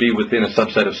to be within a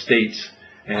subset of states,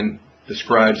 and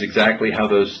describes exactly how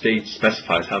those states,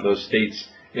 specifies how those states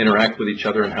interact with each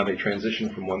other and how they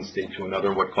transition from one state to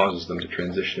another, what causes them to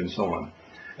transition, and so on,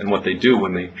 and what they do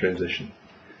when they transition.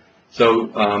 So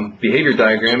behavior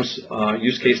diagrams,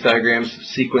 use case diagrams,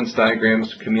 sequence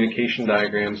diagrams, communication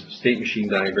diagrams, state machine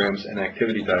diagrams, and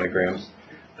activity diagrams.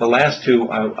 The last two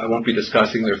I won't be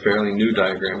discussing. They're fairly new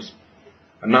diagrams.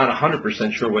 I'm not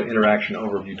 100% sure what interaction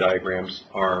overview diagrams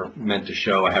are meant to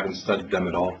show. I haven't studied them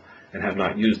at all and have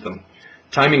not used them.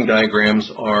 Timing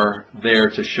diagrams are there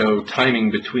to show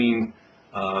timing between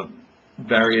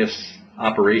various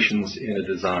operations in a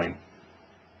design.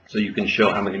 So you can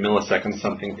show how many milliseconds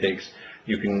something takes.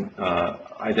 You can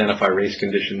identify race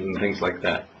conditions and things like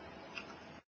that.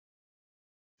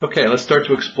 Okay, let's start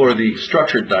to explore the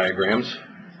structured diagrams.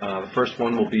 The first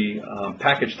one will be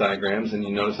package diagrams, and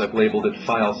you notice I've labeled it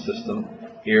file system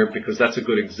here because that's a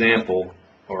good example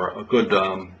or a good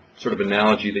sort of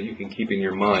analogy that you can keep in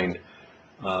your mind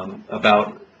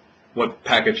about what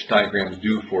package diagrams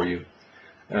do for you.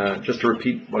 Just to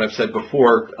repeat what I've said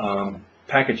before,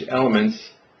 package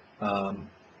elements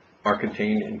are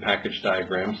contained in package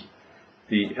diagrams.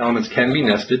 The elements can be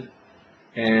nested,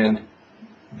 and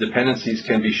dependencies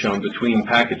can be shown between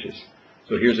packages.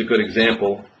 So here's a good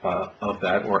example of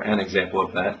that, or an example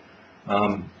of that.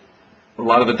 A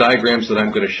lot of the diagrams that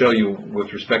I'm going to show you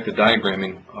with respect to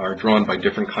diagramming are drawn by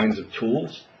different kinds of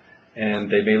tools, and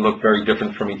they may look very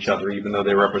different from each other even though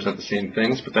they represent the same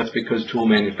things, but that's because tool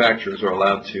manufacturers are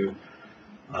allowed to,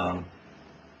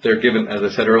 they're given, as I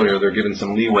said earlier, they're given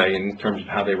some leeway in terms of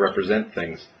how they represent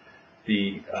things.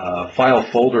 The file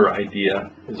folder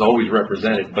idea is always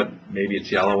represented, but maybe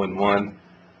it's yellow in one,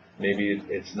 maybe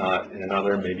it's not in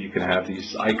another. Maybe you can have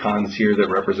these icons here that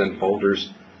represent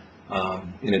folders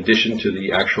in addition to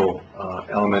the actual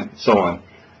element, so on.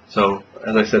 So,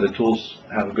 as I said, the tools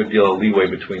have a good deal of leeway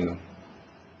between them.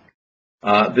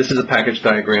 This is a package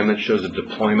diagram that shows a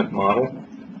deployment model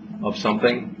of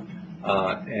something,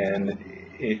 and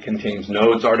it contains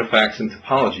nodes, artifacts, and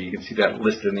topology. You can see that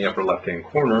listed in the upper left-hand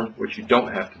corner, which you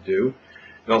don't have to do.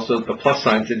 And also, the plus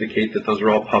signs indicate that those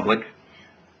are all public.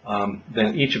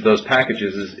 Then each of those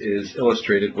packages is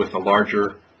illustrated with a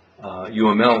larger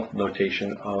UML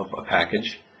notation of a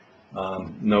package.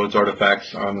 Nodes,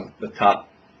 artifacts are on the top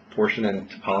portion and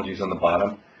topologies on the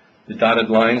bottom. The dotted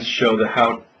lines show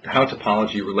how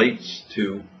topology relates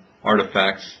to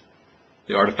artifacts,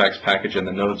 the artifacts package and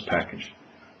the nodes package.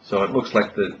 So it looks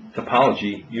like the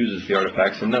topology uses the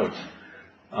artifacts and nodes.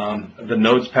 The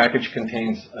nodes package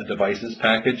contains a devices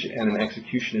package and an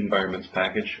execution environments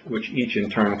package, which each in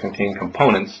turn contain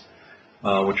components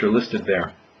which are listed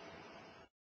there.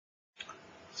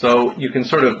 So you can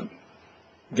sort of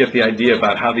get the idea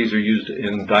about how these are used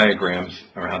in diagrams,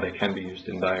 or how they can be used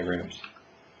in diagrams.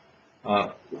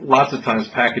 Lots of times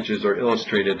packages are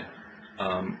illustrated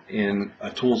in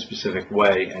a tool-specific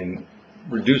way and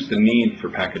reduce the need for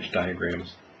package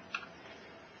diagrams.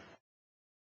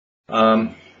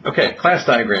 Okay, class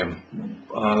diagram.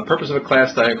 The purpose of a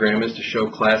class diagram is to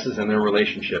show classes and their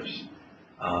relationships.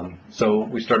 So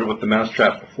we started with the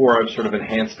mousetrap before. I've sort of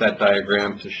enhanced that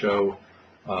diagram to show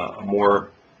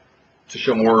more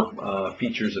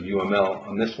features of UML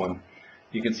on this one.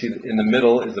 You can see that in the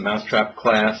middle is the mousetrap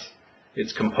class.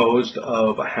 It's composed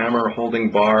of a hammer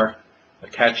holding bar, a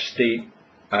catch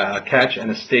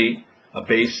and a state, a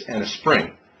base, and a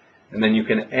spring. And then you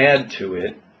can add to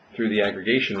it, through the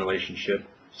aggregation relationship,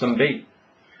 some bait.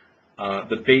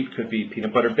 The bait could be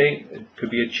peanut butter bait, it could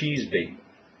be a cheese bait.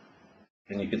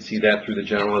 And you can see that through the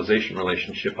generalization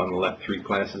relationship on the left three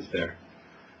classes there.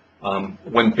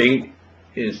 When bait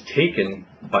is taken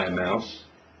by a mouse,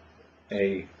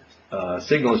 a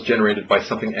signal is generated by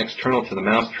something external to the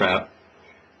mousetrap,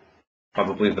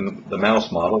 probably the mouse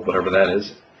model, whatever that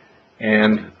is,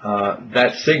 and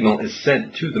that signal is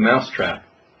sent to the mousetrap,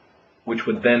 which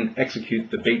would then execute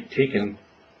the bait taken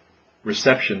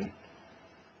reception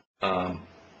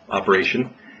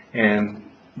operation, and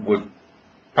would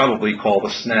probably call the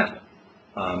snap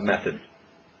method,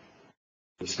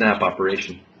 the snap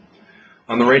operation.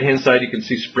 On the right-hand side, you can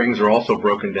see springs are also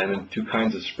broken down into two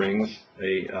kinds of springs,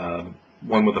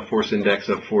 one with a force index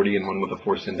of 40 and one with a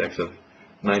force index of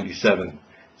 97.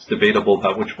 It's debatable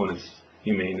about which one is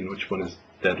humane and which one is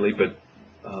deadly, but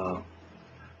I'll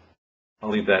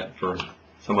leave that for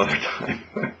some other time.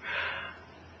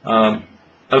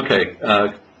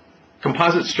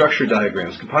 Composite structure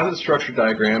diagrams. Composite structure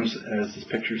diagrams, as this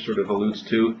picture sort of alludes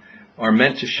to, are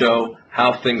meant to show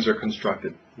how things are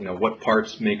constructed. You know, what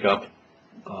parts make up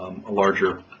a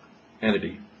larger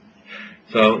entity.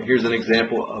 So here's an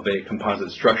example of a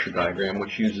composite structure diagram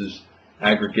which uses an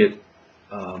aggregate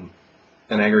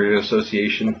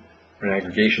association, or an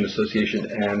aggregation association,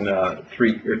 and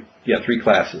three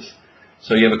classes.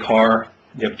 So you have a car,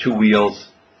 you have two wheels,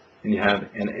 and you have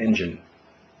an engine.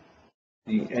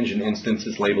 The engine instance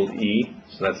is labeled E,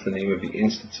 so that's the name of the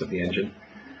instance of the engine.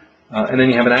 And then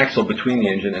you have an axle between the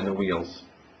engine and the wheels.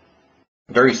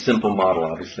 Very simple model,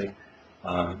 obviously.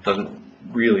 Doesn't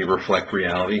really reflect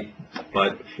reality,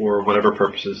 but for whatever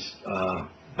purposes,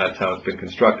 that's how it's been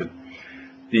constructed.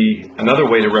 Another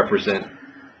way to represent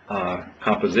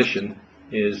composition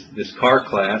is this car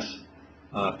class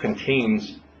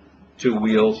contains two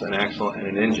wheels, an axle, and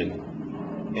an engine,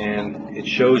 and it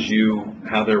shows you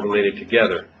how they're related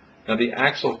together. Now, the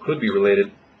axle could be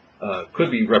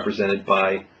represented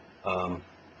by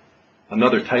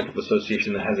another type of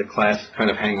association that has a class kind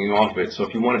of hanging off of it. So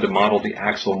if you wanted to model the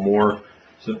axle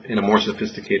in a more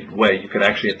sophisticated way, you could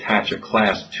actually attach a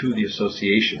class to the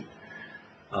association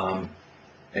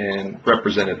and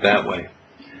represent it that way.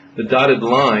 The dotted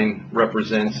line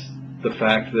represents the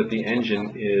fact that the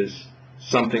engine is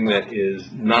something that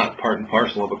is not part and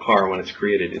parcel of a car when it's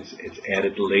created. It's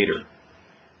added later.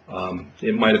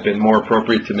 It might have been more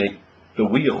appropriate to make the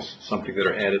wheels something that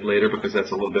are added later, because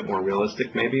that's a little bit more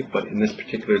realistic maybe, but in this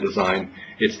particular design,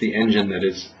 it's the engine that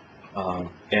is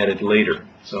added later.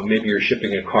 So maybe you're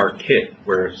shipping a car kit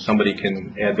where somebody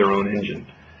can add their own engine,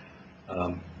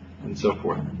 and so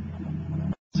forth.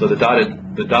 So the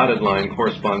dotted line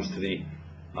corresponds to the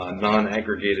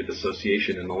non-aggregated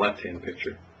association in the left-hand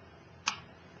picture.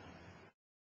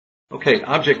 Okay,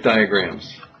 object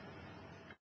diagrams.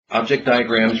 Object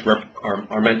diagrams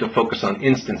are meant to focus on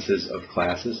instances of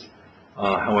classes.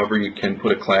 However, you can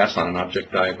put a class on an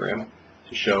object diagram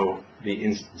to show the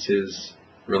instance's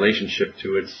relationship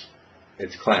to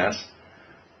its class.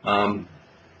 You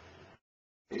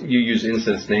use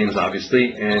instance names,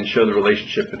 obviously, and show the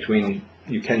relationship between.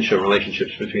 You can show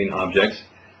relationships between objects,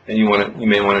 and you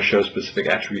may want to show specific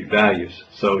attribute values.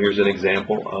 So here's an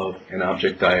example of an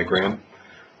object diagram.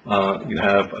 You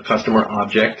have a customer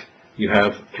object. You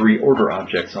have three order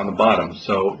objects on the bottom.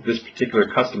 So this particular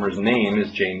customer's name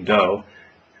is Jane Doe.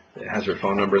 It has her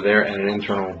phone number there and an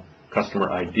internal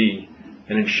customer ID.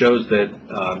 And it shows that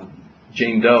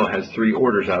Jane Doe has three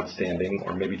orders outstanding,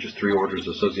 or maybe just three orders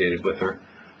associated with her.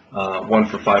 One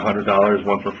for $500,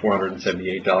 one for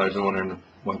 $478, and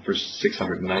one for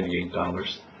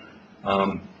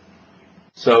 $698.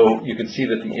 So you can see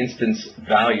that the instance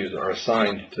values are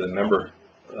assigned to the member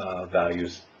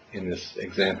values in this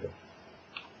example.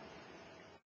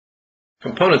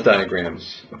 Component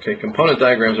diagrams. Okay, component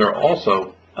diagrams are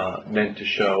also meant to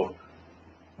show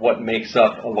what makes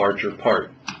up a larger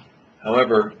part.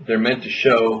 However, they're meant to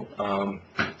show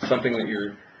something that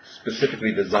you're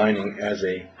specifically designing as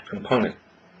a component,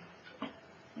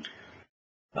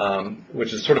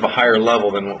 which is sort of a higher level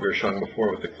than what we were showing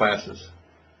before with the classes.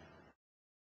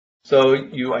 So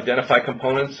you identify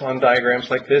components on diagrams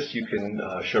like this. You can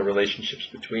show relationships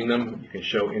between them. You can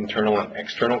show internal and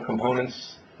external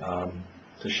components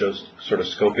to show sort of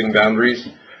scoping boundaries.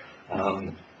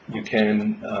 You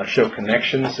can show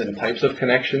connections and types of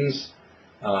connections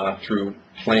through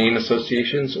plain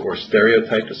associations or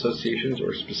stereotyped associations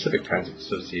or specific kinds of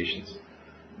associations.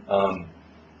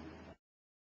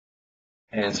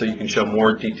 And so you can show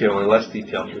more detail or less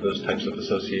detail through those types of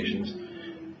associations.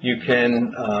 You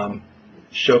can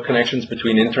show connections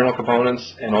between internal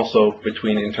components and also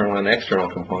between internal and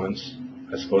external components.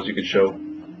 I suppose you could show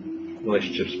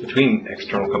relationships between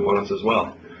external components as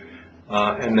well.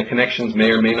 And the connections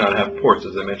may or may not have ports,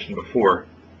 as I mentioned before.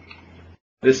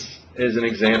 This is an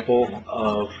example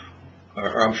of,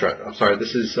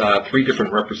 this is three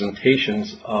different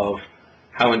representations of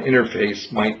how an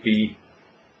interface might be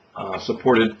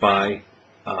supported by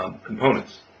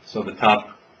components. So the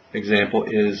top example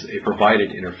is a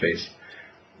provided interface.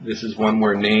 This is one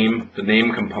where the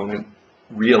name component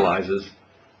realizes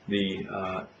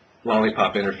the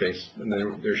lollipop interface, and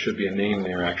there should be a name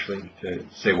there actually to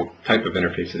say what type of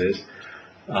interface it is.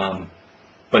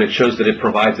 But it shows that it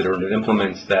provides it, or it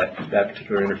implements that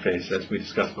particular interface, as we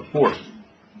discussed before.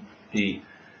 The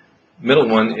middle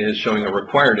one is showing a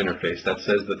required interface. That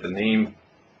says that the name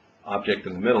object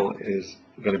in the middle is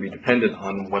going to be dependent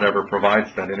on whatever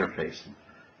provides that interface.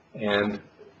 And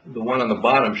the one on the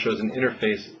bottom shows an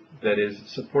interface that is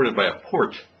supported by a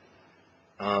port.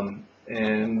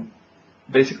 And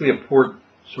basically a port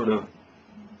sort of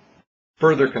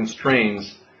further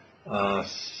constrains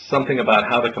something about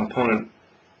how the component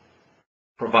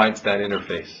provides that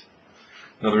interface.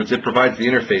 In other words, it provides the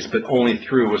interface, but only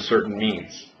through a certain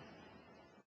means,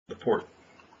 the port.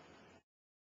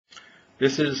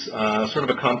 This is sort of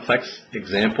a complex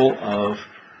example of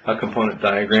a component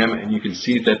diagram, and you can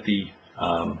see that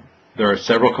there are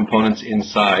several components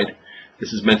inside.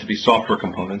 This is meant to be software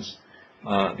components.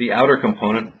 The outer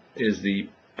component is the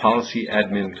policy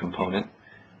admin component.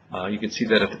 You can see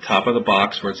that at the top of the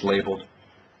box where it's labeled.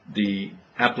 The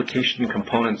application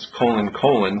components :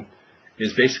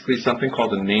 is basically something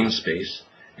called a namespace,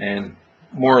 and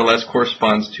more or less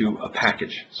corresponds to a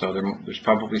package. So there's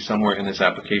probably somewhere in this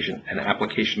application an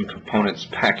application components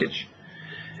package.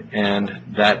 And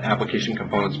that application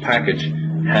components package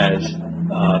has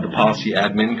the policy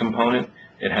admin component.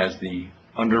 It has the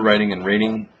underwriting and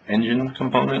rating engine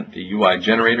component, the UI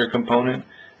generator component,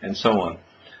 and so on.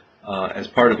 As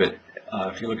part of it,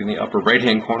 if you look in the upper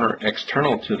right-hand corner,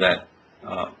 external to that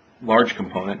large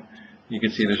component, you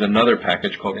can see there's another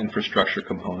package called infrastructure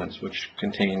components, which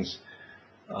contains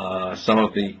some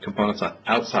of the components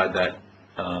outside that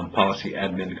policy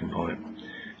admin component.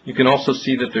 You can also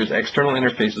see that there's external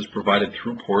interfaces provided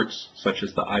through ports, such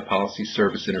as the iPolicy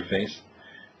service interface.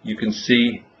 You can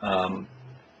see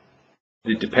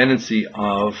the dependency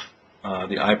of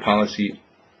the iPolicy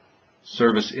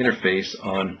service interface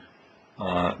on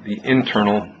the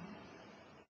internal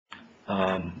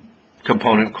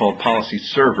component called policy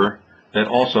server that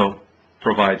also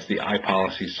provides the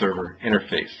iPolicy server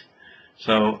interface.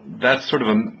 So that's sort of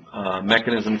a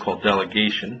mechanism called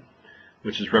delegation,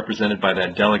 which is represented by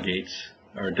that delegate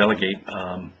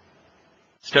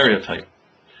stereotype.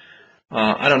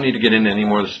 I don't need to get into any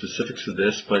more of the specifics of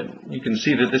this, but you can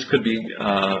see that this could be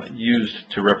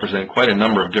used to represent quite a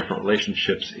number of different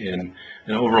relationships in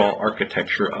an overall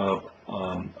architecture of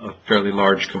a fairly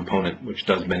large component which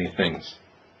does many things.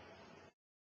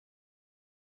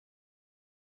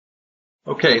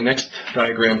 Okay, next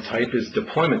diagram type is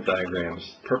deployment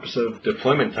diagrams. The purpose of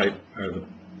deployment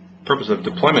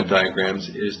diagrams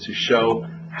is to show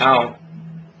how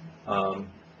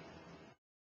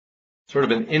sort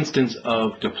of an instance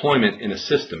of deployment in a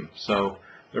system. So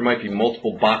there might be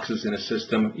multiple boxes in a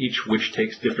system, each which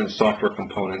takes different software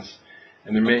components,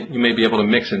 and you may be able to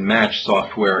mix and match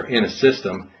software in a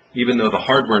system, even though the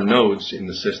hardware nodes in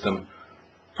the system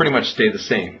pretty much stay the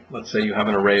same. Let's say you have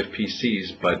an array of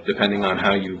PCs, but depending on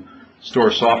how you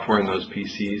store software in those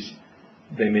PCs,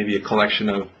 they may be a collection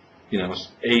of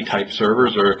A-type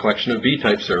servers, or a collection of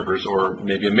B-type servers, or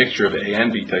maybe a mixture of A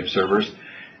and B-type servers,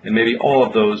 and maybe all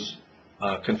of those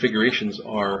configurations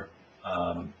are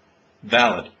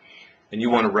valid, and you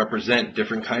want to represent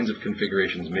different kinds of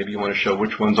configurations. Maybe you want to show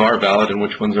which ones are valid and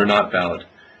which ones are not valid,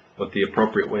 what the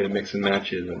appropriate way to mix and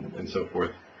match is, and so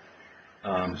forth.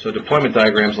 So deployment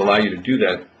diagrams allow you to do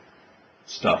that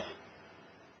stuff.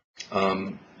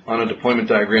 On a deployment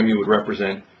diagram, you would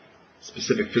represent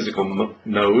specific physical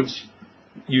nodes,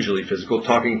 usually physical,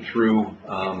 talking through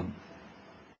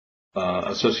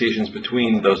associations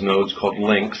between those nodes called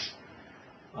links.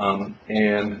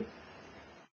 And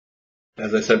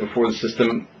as I said before, the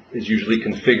system is usually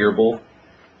configurable.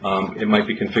 It might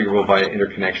be configurable via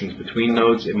interconnections between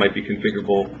nodes. It might be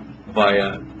configurable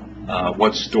via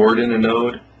what's stored in a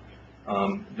node.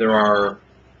 There are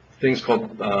things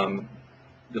called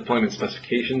deployment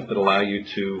specifications that allow you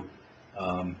to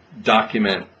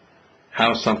document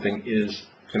how something is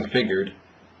configured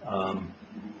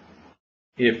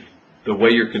if the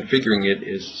way you're configuring it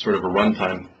is sort of a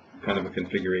runtime kind of a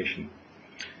configuration.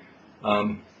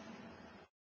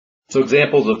 So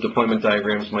examples of deployment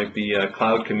diagrams might be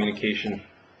cloud communication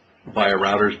via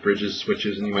routers, bridges,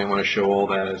 switches, and you might want to show all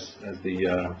that as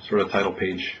the sort of title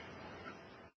page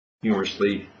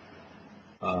humorously.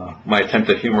 My attempt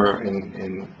at humor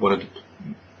in what a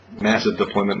massive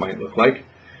deployment might look like.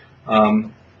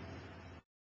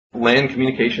 LAN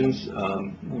communications,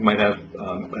 you might have,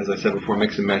 as I said before,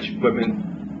 mix and match equipment,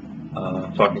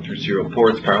 talking through serial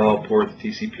ports, parallel ports,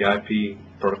 TCP/IP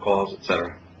protocols,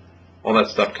 etc. All that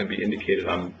stuff can be indicated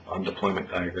on deployment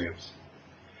diagrams.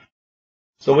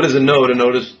 So what is a node? A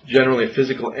node is generally a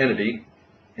physical entity,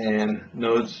 and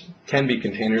nodes can be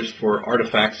containers for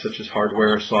artifacts such as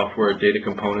hardware, software, data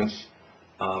components,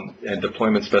 and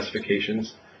deployment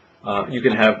specifications. you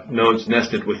can have nodes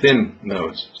nested within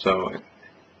nodes. So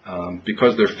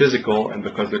because they're physical and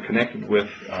because they're connected with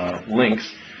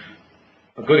links,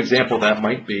 a good example of that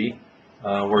might be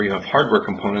where you have hardware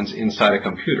components inside a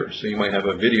computer. So you might have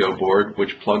a video board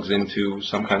which plugs into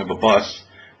some kind of a bus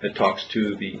that talks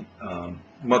to the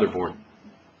motherboard.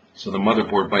 So the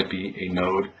motherboard might be a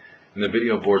node, and the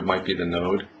video board might be a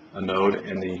node,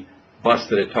 and the bus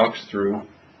that it talks through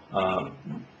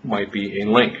might be a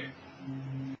link.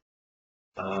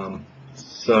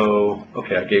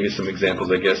 Okay, I gave you some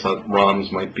examples. I guess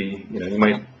ROMs might be,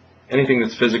 anything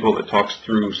that's physical that talks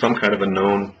through some kind of a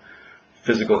known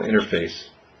physical interface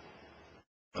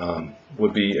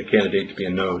would be a candidate to be a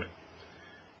node.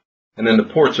 And then the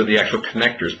ports are the actual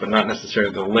connectors, but not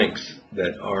necessarily the links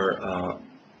that are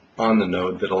on the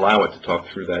node that allow it to talk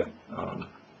through that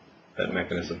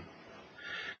mechanism.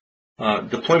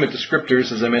 Deployment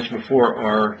descriptors, as I mentioned before,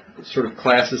 are sort of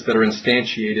classes that are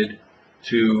instantiated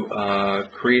to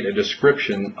create a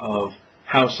description of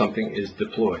how something is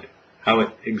deployed, how it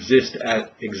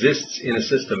exists in a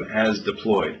system as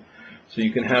deployed. So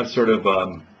you can have sort of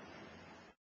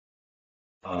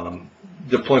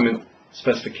deployment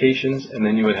specifications, and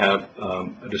then you would have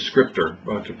a descriptor,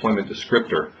 or a deployment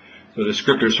descriptor. So the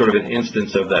descriptor is sort of an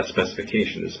instance of that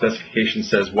specification. The specification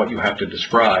says what you have to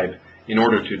describe in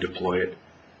order to deploy it.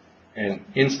 An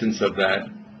instance of that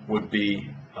would be,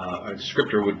 a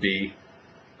descriptor would be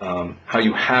how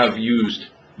you have used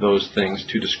those things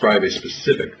to describe a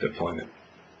specific deployment.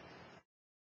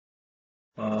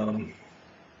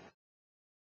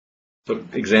 So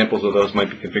examples of those might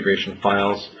be configuration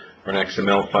files, or an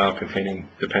XML file containing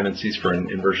dependencies for an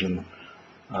inversion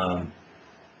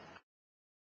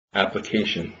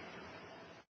application.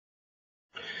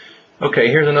 Okay,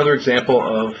 here's another example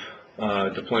of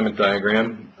a deployment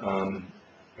diagram,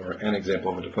 or an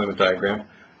example of a deployment diagram.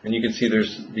 And you can see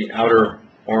there's the outer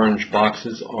orange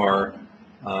boxes are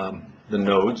the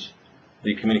nodes.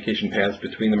 The communication paths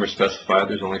between them are specified.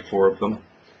 There's only 4 of them.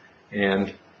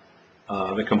 And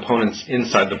the components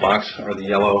inside the box are the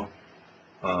yellow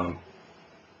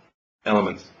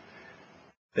elements.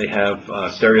 They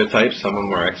have stereotypes. Some of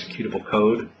them are executable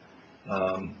code.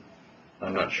 I'm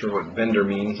not sure what vendor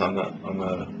means on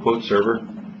the quote server.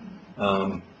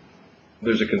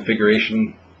 There's a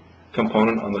configuration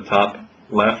component on the top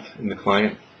left in the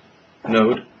client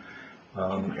node.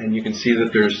 And you can see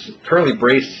that there's curly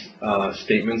brace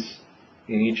statements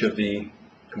in each of the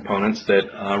components that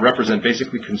represent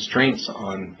basically constraints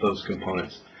on those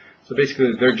components. So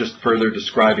basically they're just further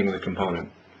describing the component,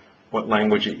 what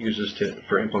language it uses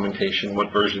for implementation,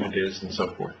 what version it is, and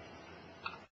so forth.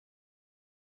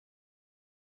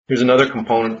 Here's another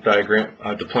component diagram,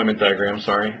 deployment diagram,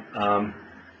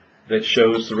 that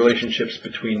shows the relationships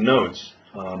between nodes.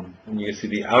 And you can see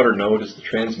the outer node is the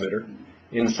transmitter.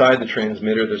 Inside the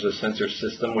transmitter, there's a sensor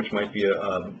system, which might be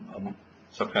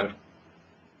some kind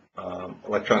of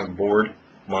electronic board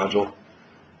module.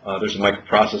 There's a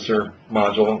microprocessor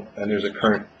module, and there's a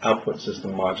current output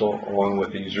system module, along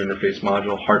with the user interface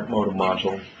module, heart modem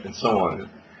module, and so on.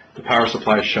 The power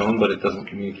supply is shown, but it doesn't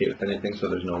communicate with anything, so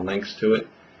there's no links to it.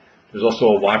 There's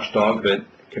also a watchdog that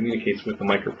communicates with the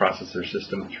microprocessor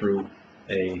system through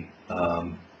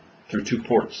through 2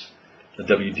 ports, the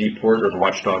WD port, or the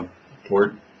watchdog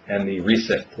port, and the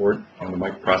reset port on the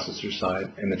microprocessor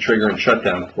side, and the trigger and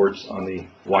shutdown ports on the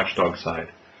watchdog side.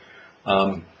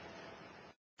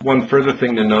 One further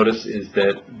thing to notice is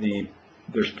that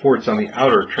there's ports on the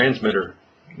outer transmitter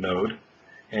node,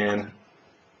 and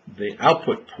the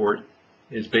output port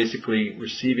is basically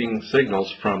receiving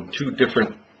signals from 2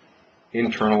 different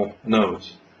internal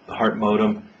nodes, the heart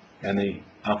modem and the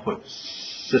output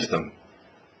system.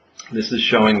 This is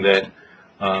showing that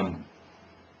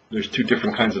there's 2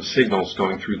 different kinds of signals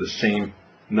going through the same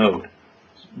node,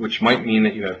 which might mean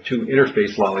that you have 2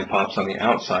 interface lollipops on the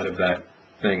outside of that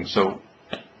thing. So,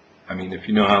 I mean, if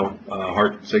you know how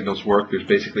heart signals work, there's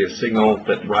basically a signal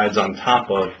that rides on top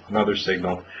of another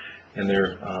signal, and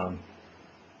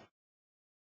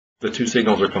the 2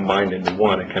 signals are combined into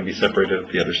one and can be separated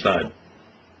at the other side.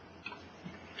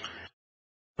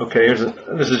 Okay,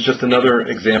 this is just another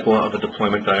example of a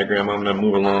deployment diagram. I'm going to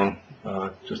move along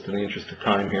just in the interest of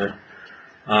time here.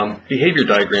 Behavior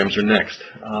diagrams are next.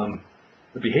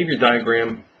 The behavior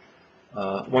diagram,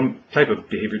 one type of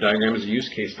behavior diagram is a use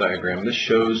case diagram. This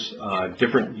shows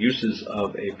different uses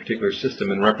of a particular system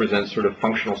and represents sort of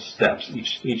functional steps.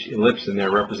 Each ellipse in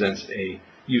there represents a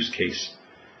use case.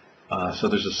 So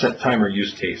there's a set timer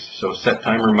use case. So set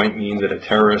timer might mean that a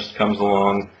terrorist comes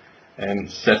along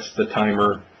and sets the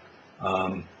timer,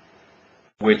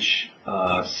 which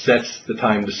sets the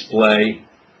time display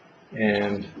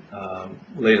and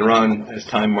later on, as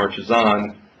time marches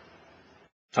on,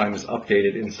 time is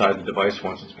updated inside the device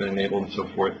once it's been enabled and so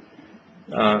forth.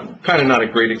 Kind of not a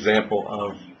great example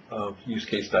of use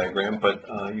case diagram, but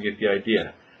you get the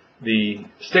idea. The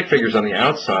stick figures on the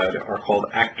outside are called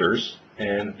actors,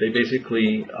 and they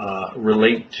basically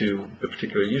relate to the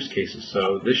particular use cases.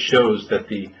 So this shows that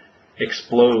the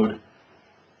explode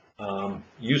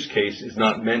use case is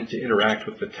not meant to interact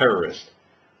with the terrorist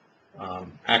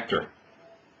actor,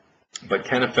 but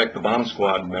can affect the bomb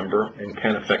squad member and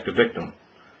can affect the victim.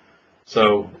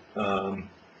 So I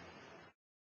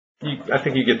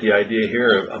think you get the idea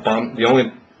here.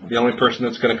 The only person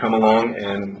that's going to come along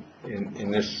and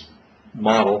in this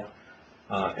model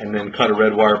and then cut a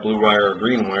red wire, blue wire, or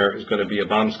green wire is going to be a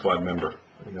bomb squad member.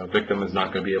 A victim is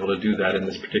not going to be able to do that in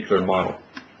this particular model.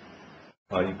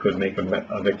 You could make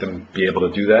a victim be able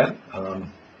to do that,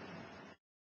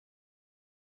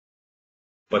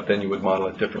 but then you would model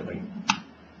it differently.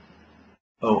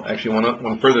 Oh, actually,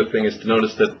 one further thing is to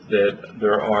notice that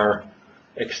there are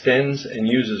extends and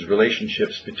uses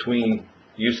relationships between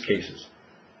use cases.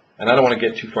 And I don't want to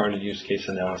get too far into use case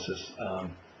analysis,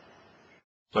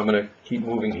 so I'm going to keep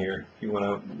moving here. If you want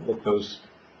to look those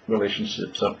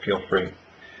relationships up, feel free.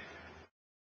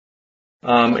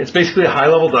 It's basically a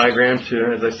high-level diagram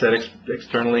to, as I said,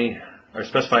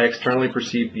 specify externally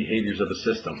perceived behaviors of a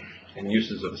system and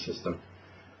uses of a system.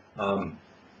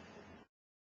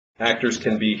 Actors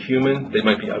can be human, they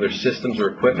might be other systems or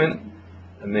equipment,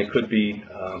 and they could be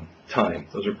time.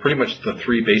 Those are pretty much the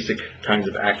three basic kinds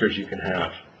of actors you can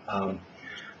have.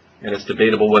 And it's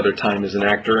debatable whether time is an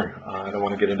actor. I don't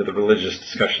want to get into the religious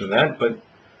discussion of that, but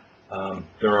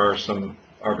there are some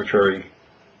arbitrary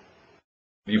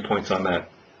viewpoints on that.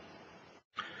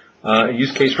 A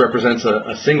use case represents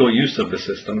a single use of the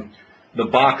system. The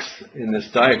box in this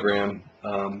diagram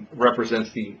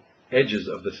represents the edges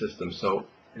of the system. So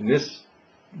in this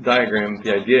diagram,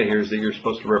 the idea here is that you're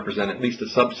supposed to represent at least a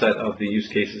subset of the use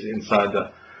cases inside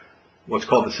what's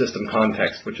called the system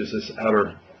context, which is this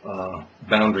outer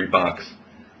boundary box.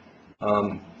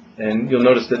 And you'll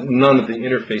notice that none of the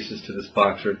interfaces to this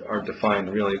box are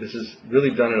defined really. This is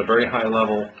really done at a very high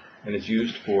level and is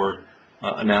used for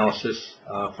analysis,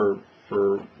 for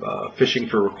fishing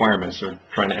for requirements, or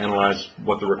trying to analyze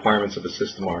what the requirements of a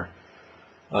system are.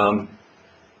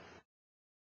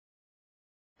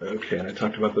 Okay, and I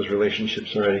talked about those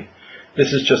relationships already.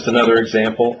 This is just another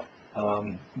example.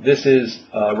 This is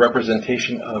a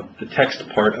representation of the text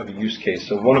part of a use case.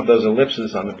 So one of those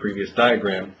ellipses on the previous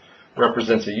diagram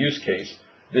represents a use case.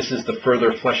 This is the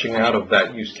further fleshing out of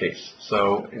that use case.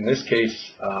 So in this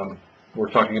case, we're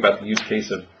talking about the use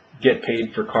case of get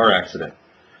paid for car accident.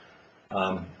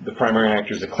 The primary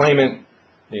actor is a claimant.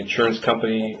 The insurance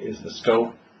company is the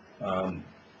scope.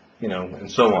 And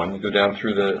so on. You go down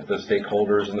through the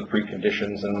stakeholders and the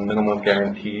preconditions and the minimum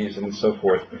guarantees and so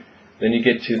forth. Then you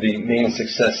get to the main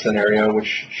success scenario,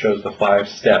 which shows the 5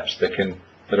 steps that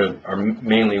are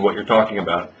mainly what you're talking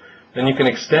about. Then you can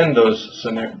extend those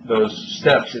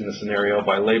steps in the scenario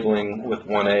by labeling with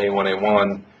 1A,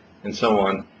 1A1, and so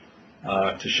on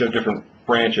to show different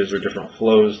branches or different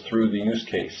flows through the use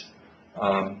case.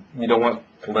 You don't want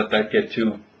to let that get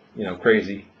too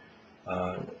crazy.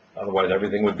 Otherwise,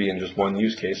 everything would be in just one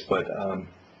use case, but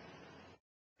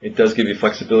it does give you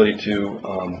flexibility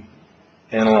to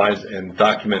analyze and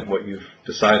document what you've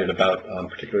decided about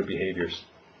particular behaviors.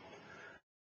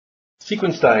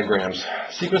 Sequence diagrams.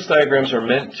 Sequence diagrams are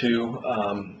meant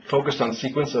to focus on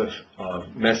sequence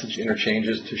of message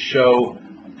interchanges to show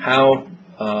how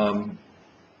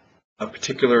a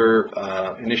particular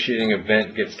initiating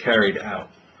event gets carried out.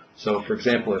 So, for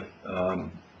example, if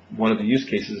one of the use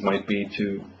cases might be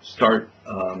to start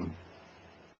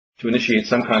to initiate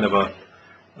some kind of a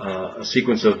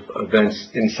sequence of events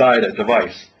inside a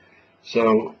device.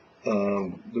 So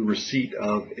the receipt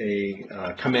of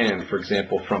a command, for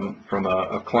example, from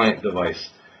a client device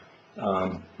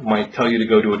might tell you to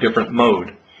go to a different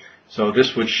mode. So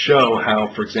this would show how,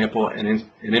 for example, an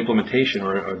implementation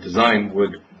or a design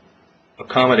would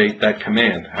accommodate that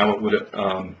command, how it would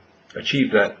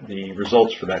achieve the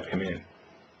results for that command.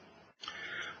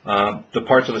 The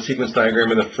parts of a sequence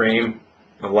diagram are the frame,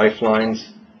 the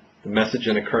lifelines, the message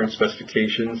and occurrence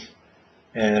specifications,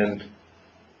 and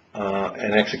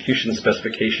an execution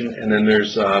specification, and then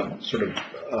there's sort of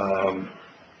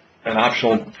an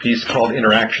optional piece called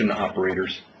interaction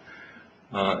operators.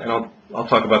 And I'll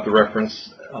talk about the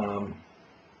reference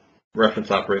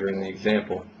operator in the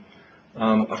example.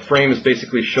 A frame is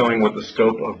basically showing what the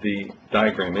scope of the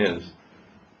diagram is.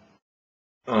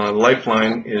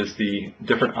 Lifeline is the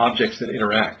different objects that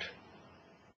interact.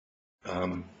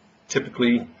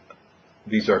 Typically,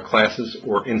 these are classes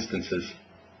or instances,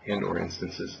 and/or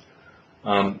instances.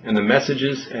 And the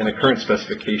messages and the current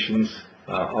specifications,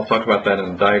 I'll talk about that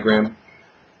in the diagram.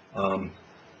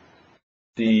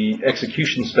 The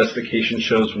execution specification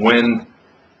shows when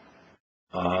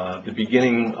the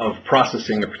beginning of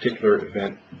processing a particular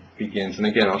event begins. And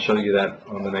again, I'll show you that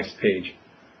on the next page.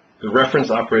 The reference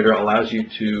operator allows you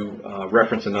to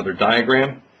reference another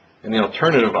diagram, and the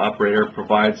alternative operator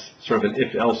provides sort of an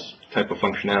if-else type of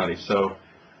functionality. So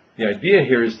the idea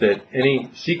here is that any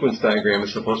sequence diagram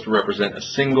is supposed to represent a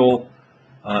single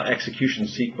execution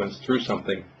sequence through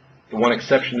something. The one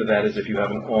exception to that is if you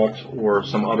have an alt or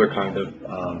some other kind of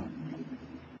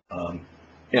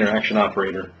interaction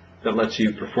operator that lets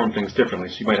you perform things differently.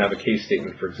 So you might have a case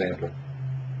statement, for example.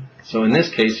 So in this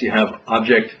case, you have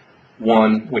object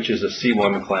 1, which is a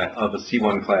C1 class of a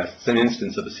C1 class. It's an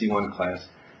instance of a C1 class.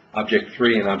 Object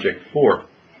 3 and object 4.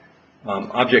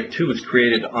 Object 2 is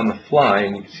created on the fly,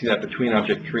 and you can see that between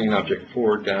object 3 and object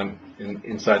 4 down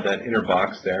inside that inner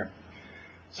box there.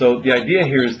 So the idea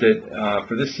here is that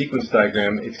for this sequence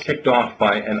diagram, it's kicked off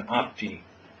by an opti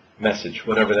message,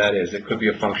 whatever that is. It could be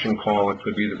a function call, it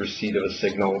could be the receipt of a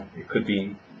signal, it could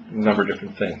be a number of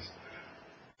different things.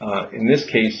 In this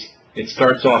case, it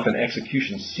starts off an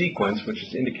execution sequence, which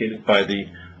is indicated by the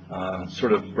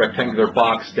sort of rectangular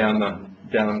box down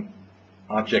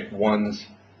object 1's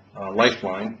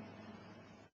lifeline,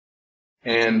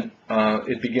 and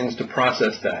it begins to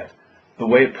process that. The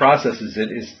way it processes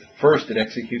it is first it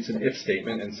executes an if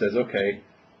statement and says, okay,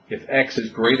 if x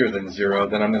is greater than 0,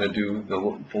 then I'm going to do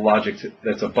the logic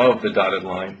that's above the dotted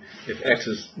line. If x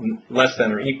is less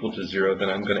than or equal to 0, then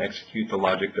I'm going to execute the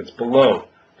logic that's below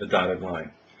the dotted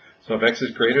line. So if x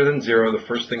is greater than 0, the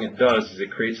first thing it does is it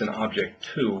creates an object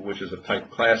 2, which is of type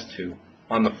class 2,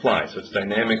 on the fly. So it's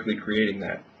dynamically creating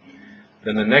that.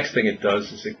 Then the next thing it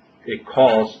does is it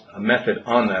calls a method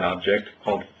on that object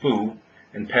called foo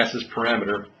and passes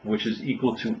parameter which is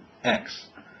equal to x.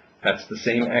 That's the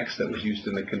same x that was used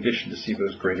in the condition to see if it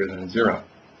was greater than 0.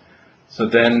 So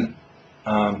then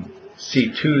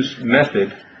C2's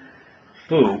method,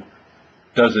 foo,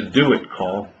 does a do-it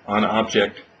call on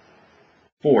object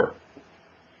 4.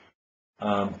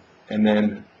 And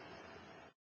then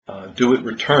do-it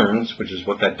returns, which is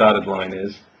what that dotted line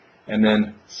is, and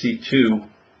then C2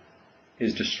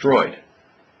 is destroyed.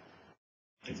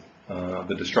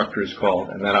 The destructor is called,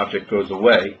 and that object goes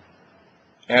away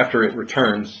after it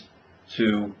returns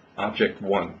to object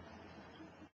 1.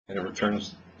 And it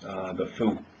returns the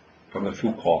foo from the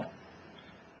foo call.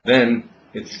 Then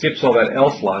it skips all that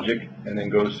else logic and then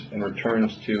goes and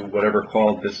returns to whatever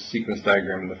called this sequence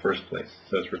diagram in the first place.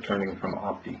 So it's returning from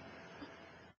opti.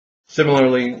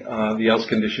 Similarly, the else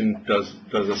condition does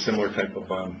a similar type of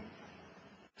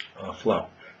flow.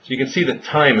 So you can see that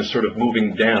time is sort of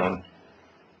moving down,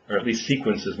 or at least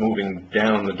sequence is moving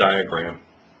down the diagram.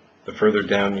 The further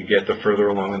down you get, the further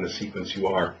along in the sequence you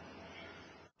are.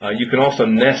 You can also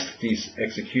nest these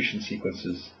execution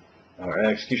sequences, or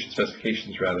execution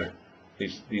specifications rather,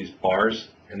 these bars,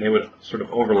 and they would sort of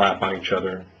overlap on each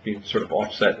other, be sort of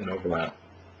offset and overlap.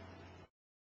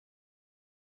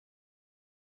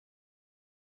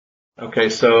 Okay,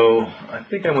 so I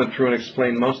think I went through and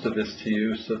explained most of this to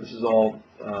you. So this is all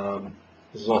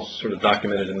sort of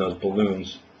documented in those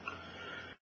balloons.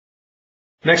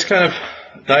 Next kind of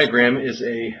diagram is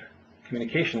a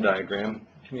communication diagram.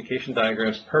 Communication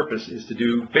diagram's purpose is to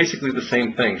do basically the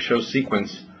same thing, show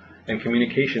sequence and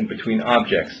communication between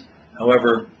objects.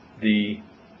 However, the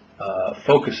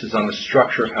focus is on the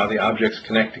structure of how the objects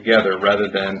connect together rather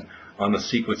than on the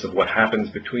sequence of what happens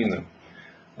between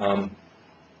them.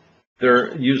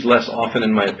 They're used less often,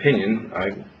 in my opinion.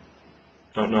 I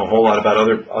don't know a whole lot about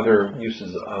other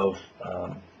uses of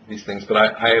these things, but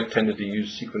I have tended to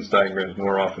use sequence diagrams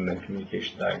more often than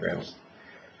communication diagrams.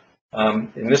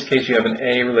 In this case, you have an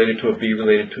A related to a B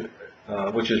related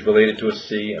to, which is related to a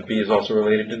C. A B is also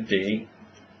related to D.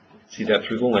 See that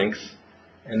through the links.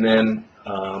 And then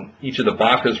each of the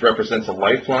boxes represents a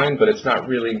lifeline, but it's not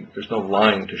really, there's no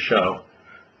line to show,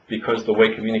 because the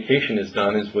way communication is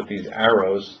done is with these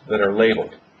arrows that are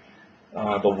labeled.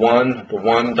 The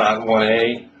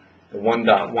 1.1a, the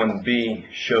 1.1b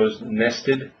shows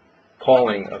nested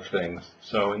calling of things.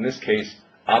 So in this case,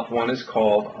 op1 is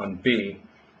called on B,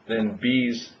 then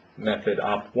B's method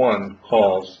op1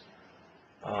 calls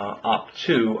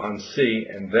op2 on C,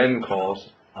 and then calls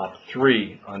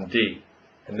op3 on D,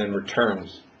 and then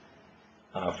returns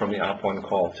from the op1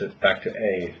 call back to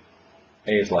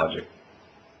A's logic.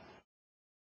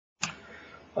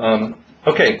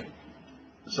 Okay,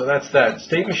 so that's that.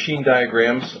 State machine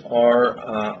diagrams are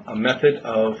a method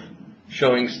of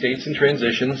showing states and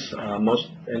transitions. Most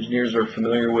engineers are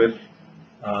familiar with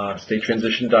state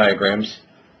transition diagrams.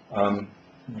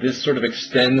 This sort of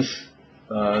extends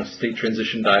state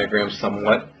transition diagrams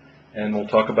somewhat, and we'll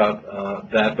talk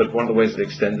about that, but one of the ways it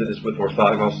extends it is with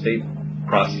orthogonal state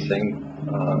processing,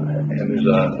 and there's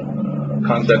a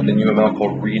concept in UML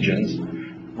called regions.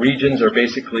 Regions are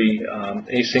basically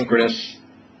asynchronous,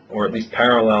 or at least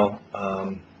parallel,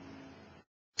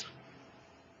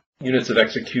 units of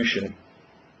execution.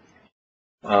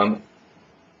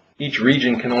 Each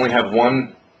region can only have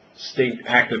one state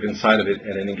active inside of it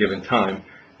at any given time,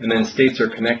 and then states are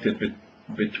connected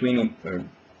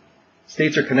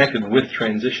states are connected with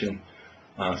transition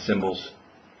symbols.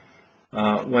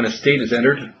 When a state is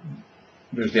entered,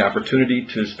 there's the opportunity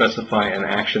to specify an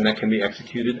action that can be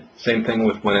executed. Same thing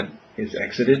with when it is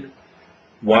exited.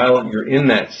 While you're in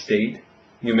that state,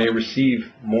 you may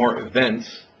receive more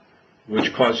events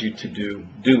which cause you to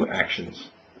do actions.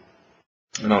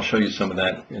 And I'll show you some of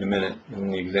that in a minute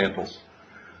in the examples.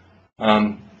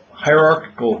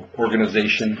 Hierarchical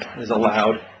organization is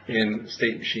allowed in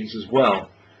state machines as well.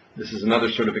 This is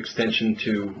another sort of extension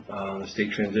to the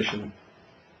state transition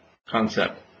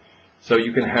concept. So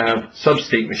you can have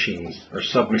sub-state machines or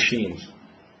sub-machines.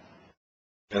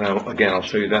 And again, I'll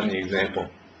show you that in the example.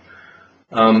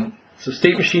 So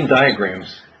state machine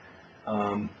diagrams.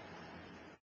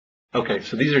 Okay,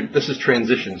 so this is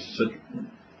transitions. So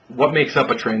what makes up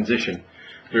a transition?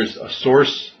 There's a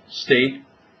source state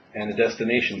and a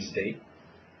destination state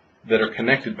that are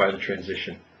connected by the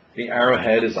transition. The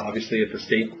arrowhead is obviously at the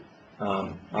state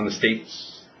on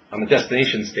the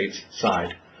destination state's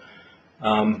side.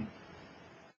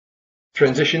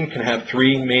 Transition can have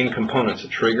three main components: a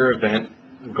trigger event,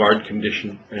 a guard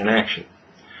condition, and an action.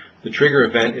 The trigger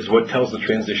event is what tells the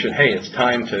transition, hey, it's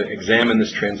time to examine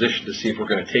this transition to see if we're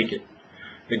going to take it.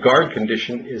 The guard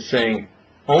condition is saying,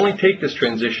 only take this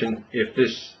transition if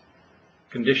this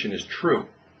condition is true.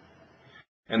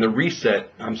 And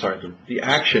the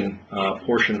action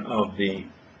portion of the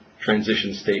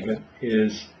transition statement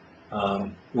is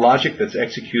logic that's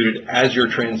executed as you're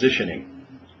transitioning.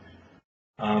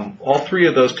 All three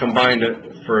of those combined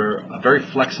for a very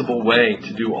flexible way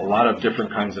to do a lot of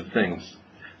different kinds of things.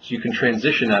 So you can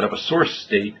transition out of a source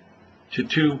state to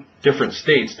two different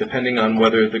states depending on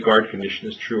whether the guard condition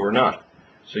is true or not.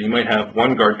 So you might have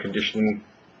one guard condition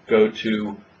go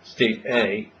to state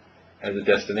A as a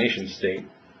destination state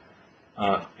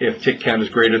if tick count is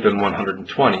greater than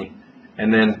 120,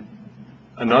 and then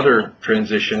another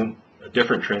transition, a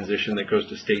different transition that goes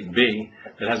to state B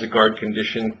that has a guard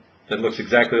condition that looks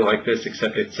exactly like this,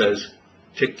 except it says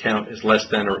tick count is less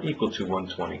than or equal to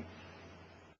 120.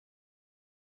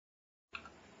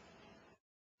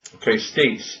 Okay,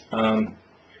 states.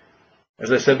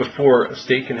 As I said before, a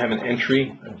state can have an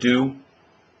entry, a do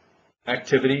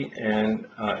activity, and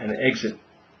an exit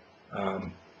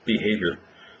behavior.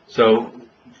 So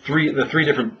the three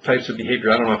different types of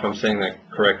behavior, I don't know if I'm saying that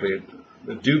correctly.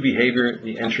 The do behavior,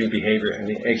 the entry behavior, and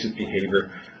the exit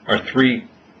behavior are three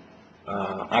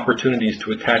opportunities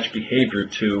to attach behavior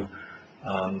to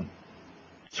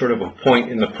sort of a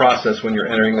point in the process when you're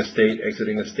entering the state,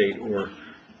 exiting the state, or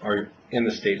are in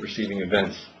the state receiving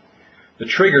events. The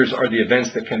triggers are the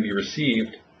events that can be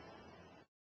received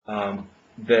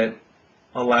that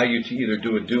allow you to either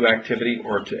do a do activity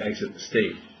or to exit the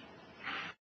state.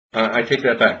 I take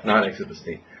that back, not exit the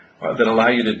state, that allow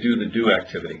you to do the do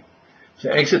activity. To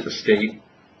exit the state,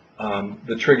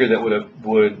 the trigger that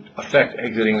would affect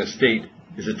exiting the state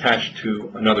is attached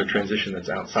to another transition that's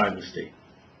outside the state.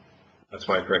 That's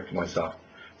why I corrected myself.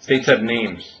 States have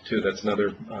names, too. That's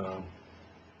another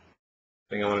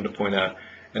thing I wanted to point out.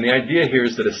 And the idea here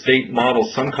is that a state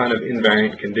models some kind of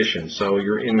invariant condition. So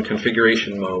you're in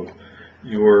configuration mode.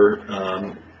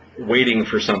 You're waiting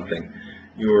for something.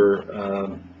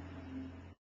 You're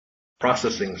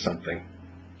processing something.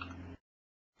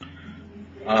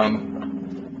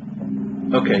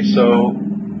 Okay, so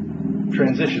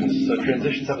transitions. So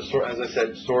transitions have a as I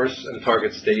said, source and a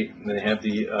target state, and they have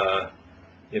the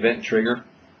event trigger.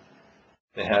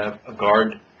 They have a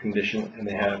guard condition, and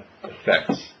they have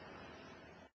effects,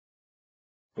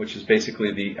 which is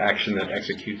basically the action that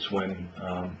executes when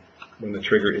the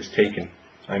trigger is taken.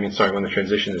 When the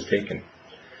transition is taken.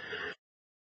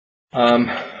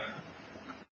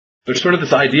 There's sort of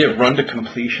this idea of run to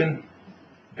completion.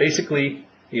 Basically,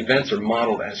 the events are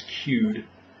modeled as queued,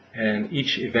 and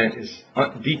each event is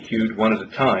dequeued one at a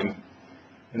time,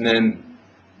 and then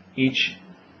each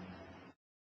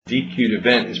dequeued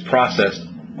event is processed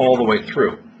all the way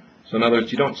through. So in other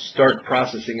words, you don't start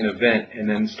processing an event and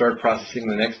then start processing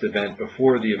the next event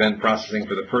before the event processing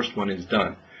for the first one is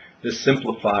done. This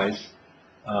simplifies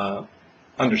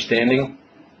understanding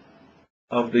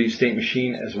of the state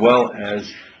machine, as well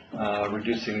as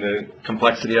reducing the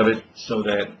complexity of it so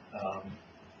that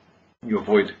you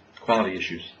avoid quality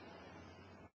issues.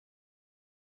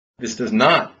 This does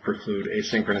not preclude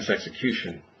asynchronous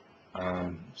execution.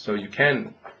 So you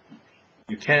can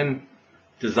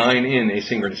design in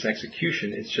asynchronous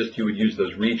execution. It's just you would use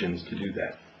those regions to do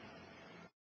that.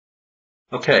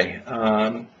 Okay,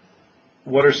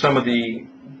 what are some of the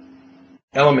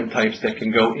element types that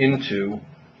can go into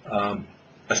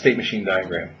a state machine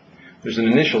diagram? There's an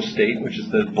initial state, which is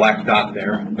the black dot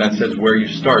there. That says where you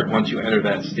start once you enter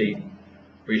that state,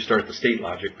 where you start the state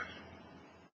logic.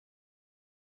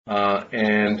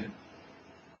 And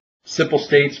simple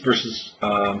states versus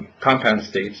compound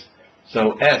states.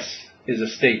 So S is a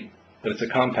state, but it's a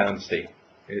compound state.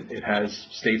 It has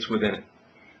states within it.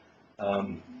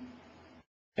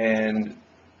 And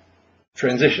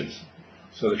transitions.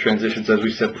 So the transitions, as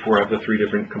we said before, have the three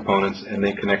different components, and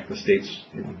they connect the states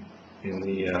in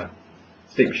the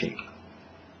state machine.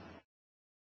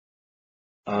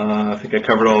 I think I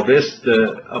covered all this.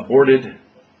 The aborted,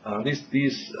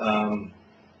 these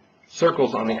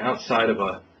circles on the outside of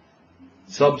a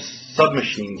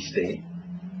submachine state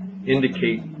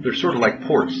indicate they're sort of like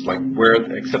ports, like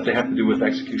except they have to do with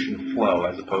execution flow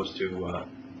as opposed to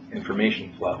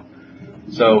information flow.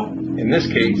 So in this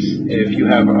case, if you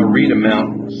have a read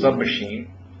amount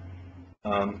submachine,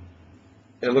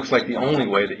 it looks like the only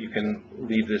way that you can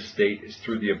leave this state is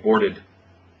through the aborted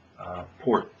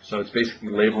port. So it's basically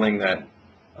labeling that.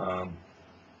 I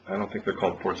don't think they're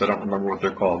called ports. I don't remember what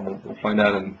they're called. We'll find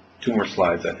out in 2 more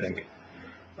slides, I think.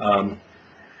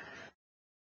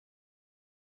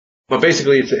 But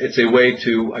basically, it's a way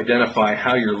to identify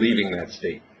how you're leaving that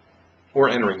state or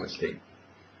entering the state.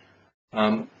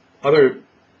 Other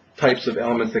types of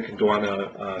elements that can go on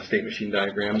a state machine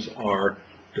diagrams are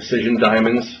decision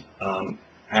diamonds,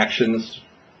 actions,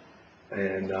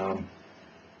 and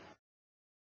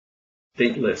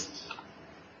state lists.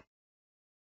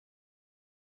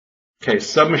 Okay,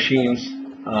 submachines,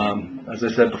 as I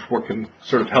said before, can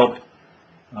sort of help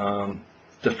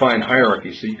define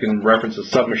hierarchy. So you can reference a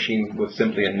submachine with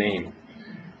simply a name,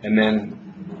 and then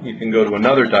you can go to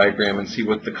another diagram and see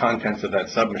what the contents of that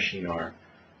submachine are.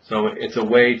 So it's a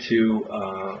way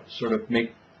to sort of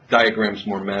make diagrams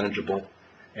more manageable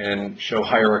and show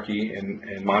hierarchy and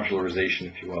modularization,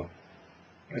 if you will.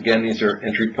 Again, these are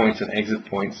entry points and exit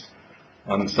points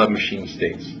on the submachine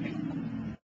states.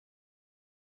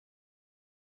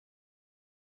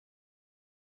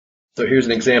 So here's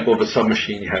an example of a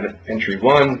submachine. You have entry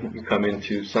 1, you come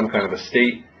into some kind of a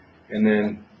state, and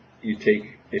then you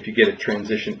take, if you get a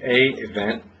transition A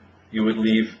event, you would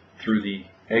leave through the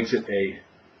exit A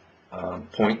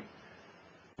point.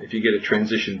 If you get a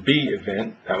transition B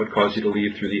event, that would cause you to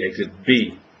leave through the exit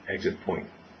B exit point.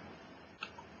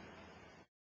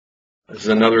 This is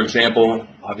another example,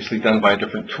 obviously done by a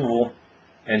different tool,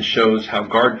 and shows how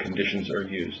guard conditions are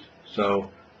used. So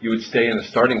you would stay in the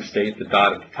starting state, the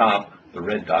dot at the top, the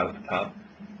red dot at the top,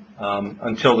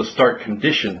 until the start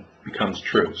condition becomes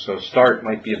true. So start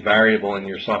might be a variable in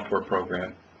your software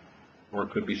program, or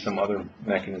it could be some other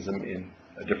mechanism in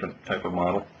a different type of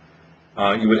model.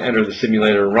 You would enter the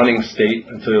simulator running state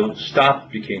until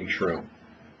stop became true.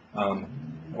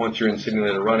 Once you're in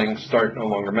simulator running, start no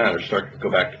longer matters. Start could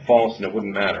go back to false, and it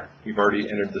wouldn't matter. You've already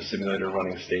entered the simulator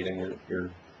running state, and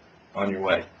you're on your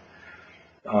way.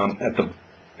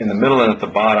 In the middle and at the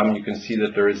bottom, you can see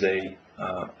that there is a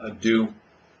do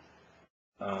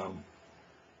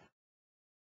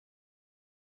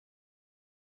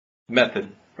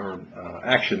method or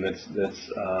action that's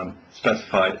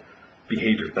specified.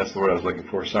 Behavior, that's the word I was looking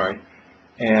for, sorry.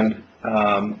 And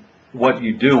what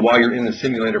you do while you're in the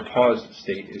simulator paused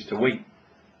state is to wait.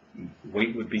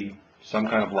 Wait would be some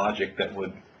kind of logic that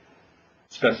would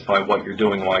specify what you're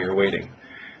doing while you're waiting.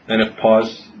 Then if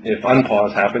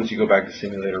unpause happens, you go back to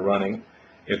simulator running.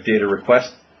 If data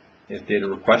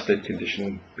requested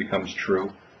condition becomes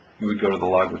true, you would go to the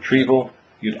log retrieval,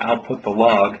 you'd output the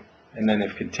log, and then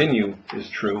if continue is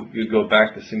true, you'd go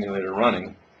back to simulator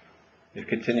running. If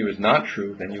continue is not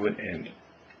true, then you would end.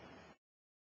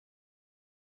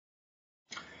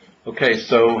 Okay,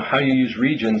 so how you use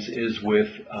regions is with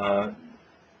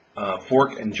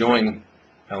fork and join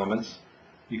elements.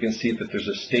 You can see that there's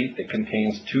a state that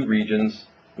contains 2 regions.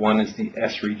 One is the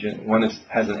S region, one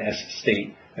has an S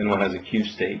state, and one has a Q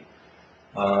state.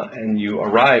 And you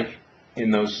arrive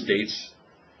in those states,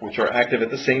 which are active at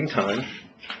the same time,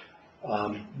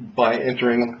 by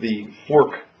entering the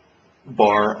fork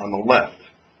bar on the left.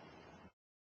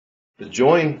 The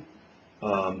join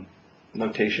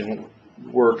notation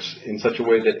works in such a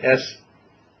way that S,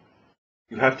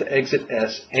 you have to exit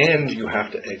S and you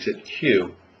have to exit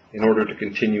Q in order to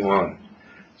continue on.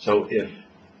 So if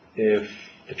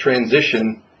the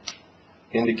transition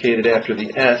indicated after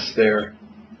the S there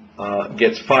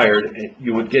gets fired,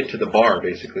 you would get to the bar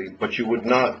basically, but you would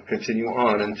not continue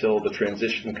on until the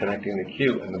transition connecting the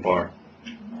Q and the bar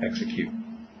execute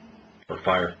or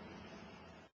fire.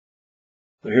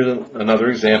 So here's another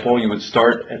example. You would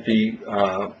start at the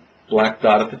black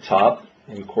dot at the top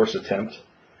in course attempt,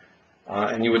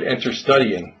 and you would enter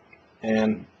studying.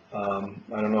 And I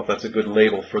don't know if that's a good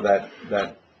label for that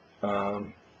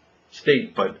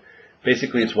state, but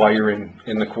basically it's why you're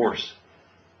in the course.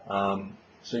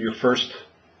 So your first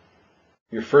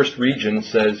region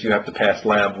says you have to pass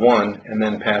lab 1 and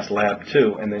then pass lab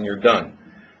 2 and then you're done.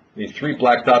 The 3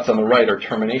 black dots on the right are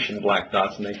termination black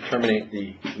dots, and they terminate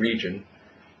the region.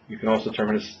 You can also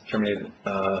terminate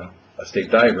a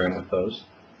state diagram with those.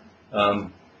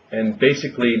 And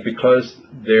basically, because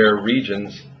they're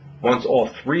regions, once all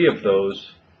 3 of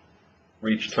those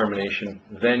reach termination,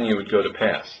 then you would go to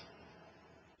pass.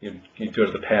 You'd go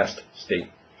to the passed state.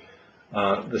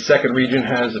 The second region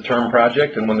has a term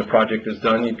project, and when the project is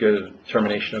done, you go to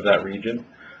termination of that region,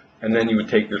 and then you would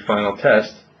take your final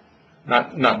test.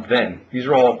 Not then. These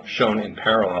are all shown in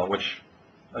parallel, which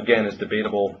again is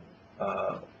debatable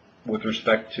with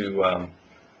respect to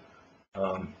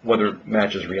whether it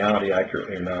matches reality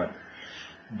accurately or not.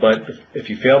 But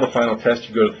if you fail the final test,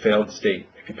 you go to the failed state.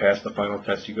 If you pass the final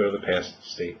test, you go to the passed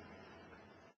state.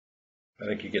 I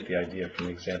think you get the idea from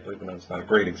the example, even though it's not a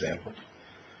great example.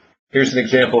 Here's an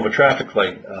example of a traffic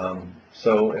light.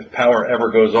 So if power ever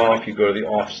goes off, you go to the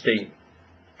off state.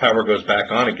 Power goes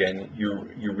back on again,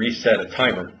 you reset a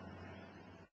timer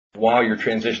while you're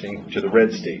transitioning to the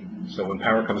red state. So when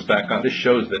power comes back on, this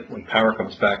shows that when power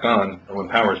comes back on, or when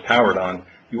power is powered on,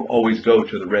 you always go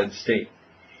to the red state.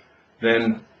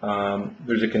 Then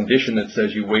there's a condition that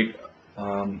says you wait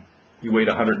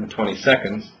 120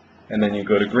 seconds, and then you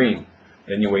go to green.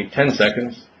 Then you wait 10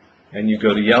 seconds, and you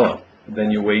go to yellow. Then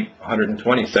you wait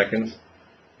 120 seconds,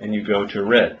 and you go to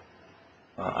red.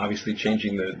 Obviously,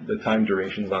 changing the time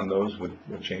durations on those would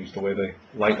change the way the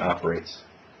light operates.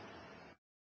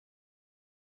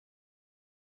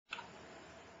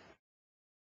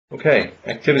 Okay,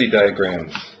 activity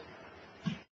diagrams.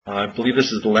 I believe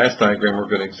this is the last diagram we're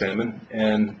going to examine,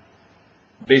 and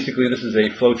basically this is a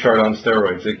flowchart on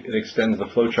steroids. It extends the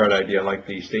flowchart idea like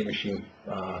the state machine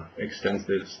extends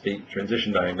the state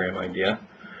transition diagram idea.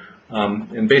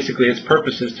 And basically its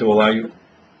purpose is to allow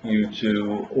you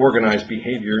to organize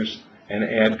behaviors and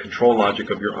add control logic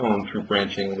of your own through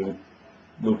branching,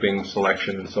 looping,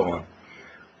 selection, and so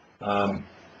on.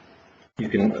 You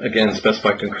can, again,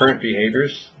 specify concurrent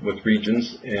behaviors with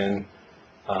regions, and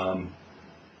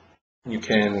you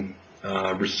can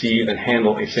receive and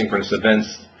handle asynchronous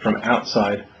events from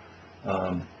outside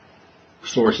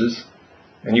sources,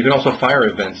 and you can also fire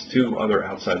events to other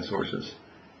outside sources.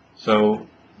 So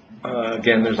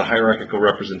again, there's a hierarchical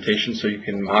representation, so you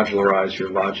can modularize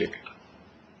your logic.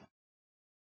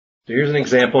 So here's an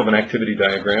example of an activity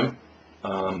diagram.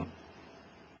 I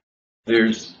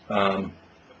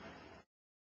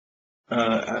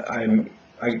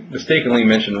mistakenly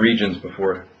mentioned regions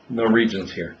before. No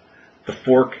regions here. The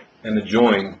fork and the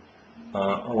join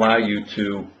allow you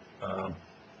to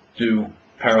do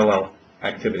parallel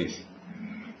activities.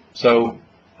 So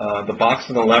the box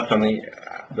on the left, on the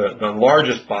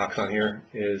largest box on here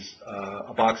is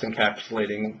a box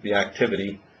encapsulating the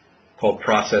activity called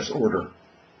process order.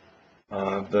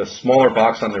 The smaller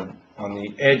box on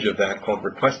the edge of that, called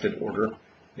requested order,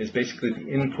 is basically the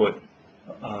input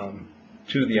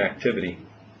to the activity,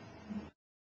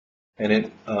 and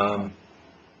it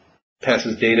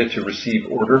passes data to receive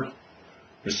order.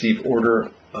 Receive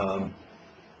order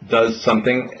does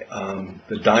something.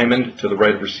 The diamond to the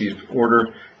right of receive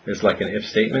order is like an if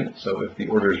statement. So if the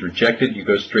order is rejected, you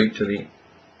go straight to the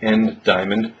end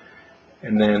diamond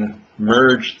and then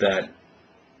merge that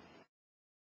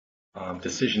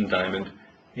decision diamond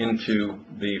into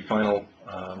the final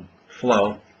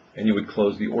flow, and you would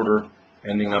close the order,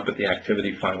 ending up at the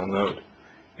activity final node.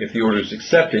 If the order is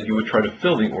accepted, you would try to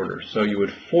fill the order. So you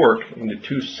would fork into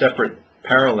 2 separate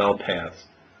parallel paths,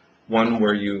 one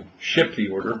where you ship the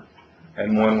order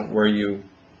and one where you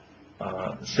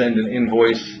send an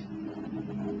invoice,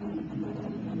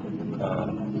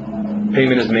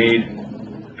 payment is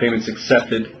made, payment's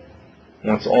accepted.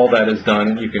 Once all that is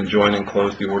done, you can join and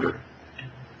close the order.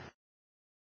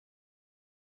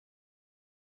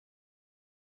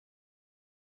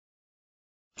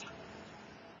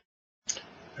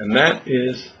 And that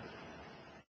is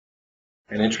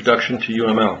an introduction to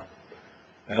UML.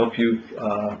 I hope you've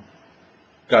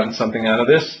gotten something out of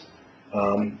this.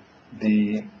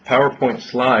 The PowerPoint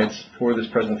slides for this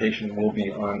presentation will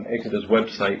be on Exita's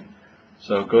website,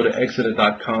 so go to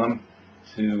exita.com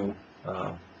to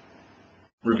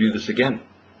review this again.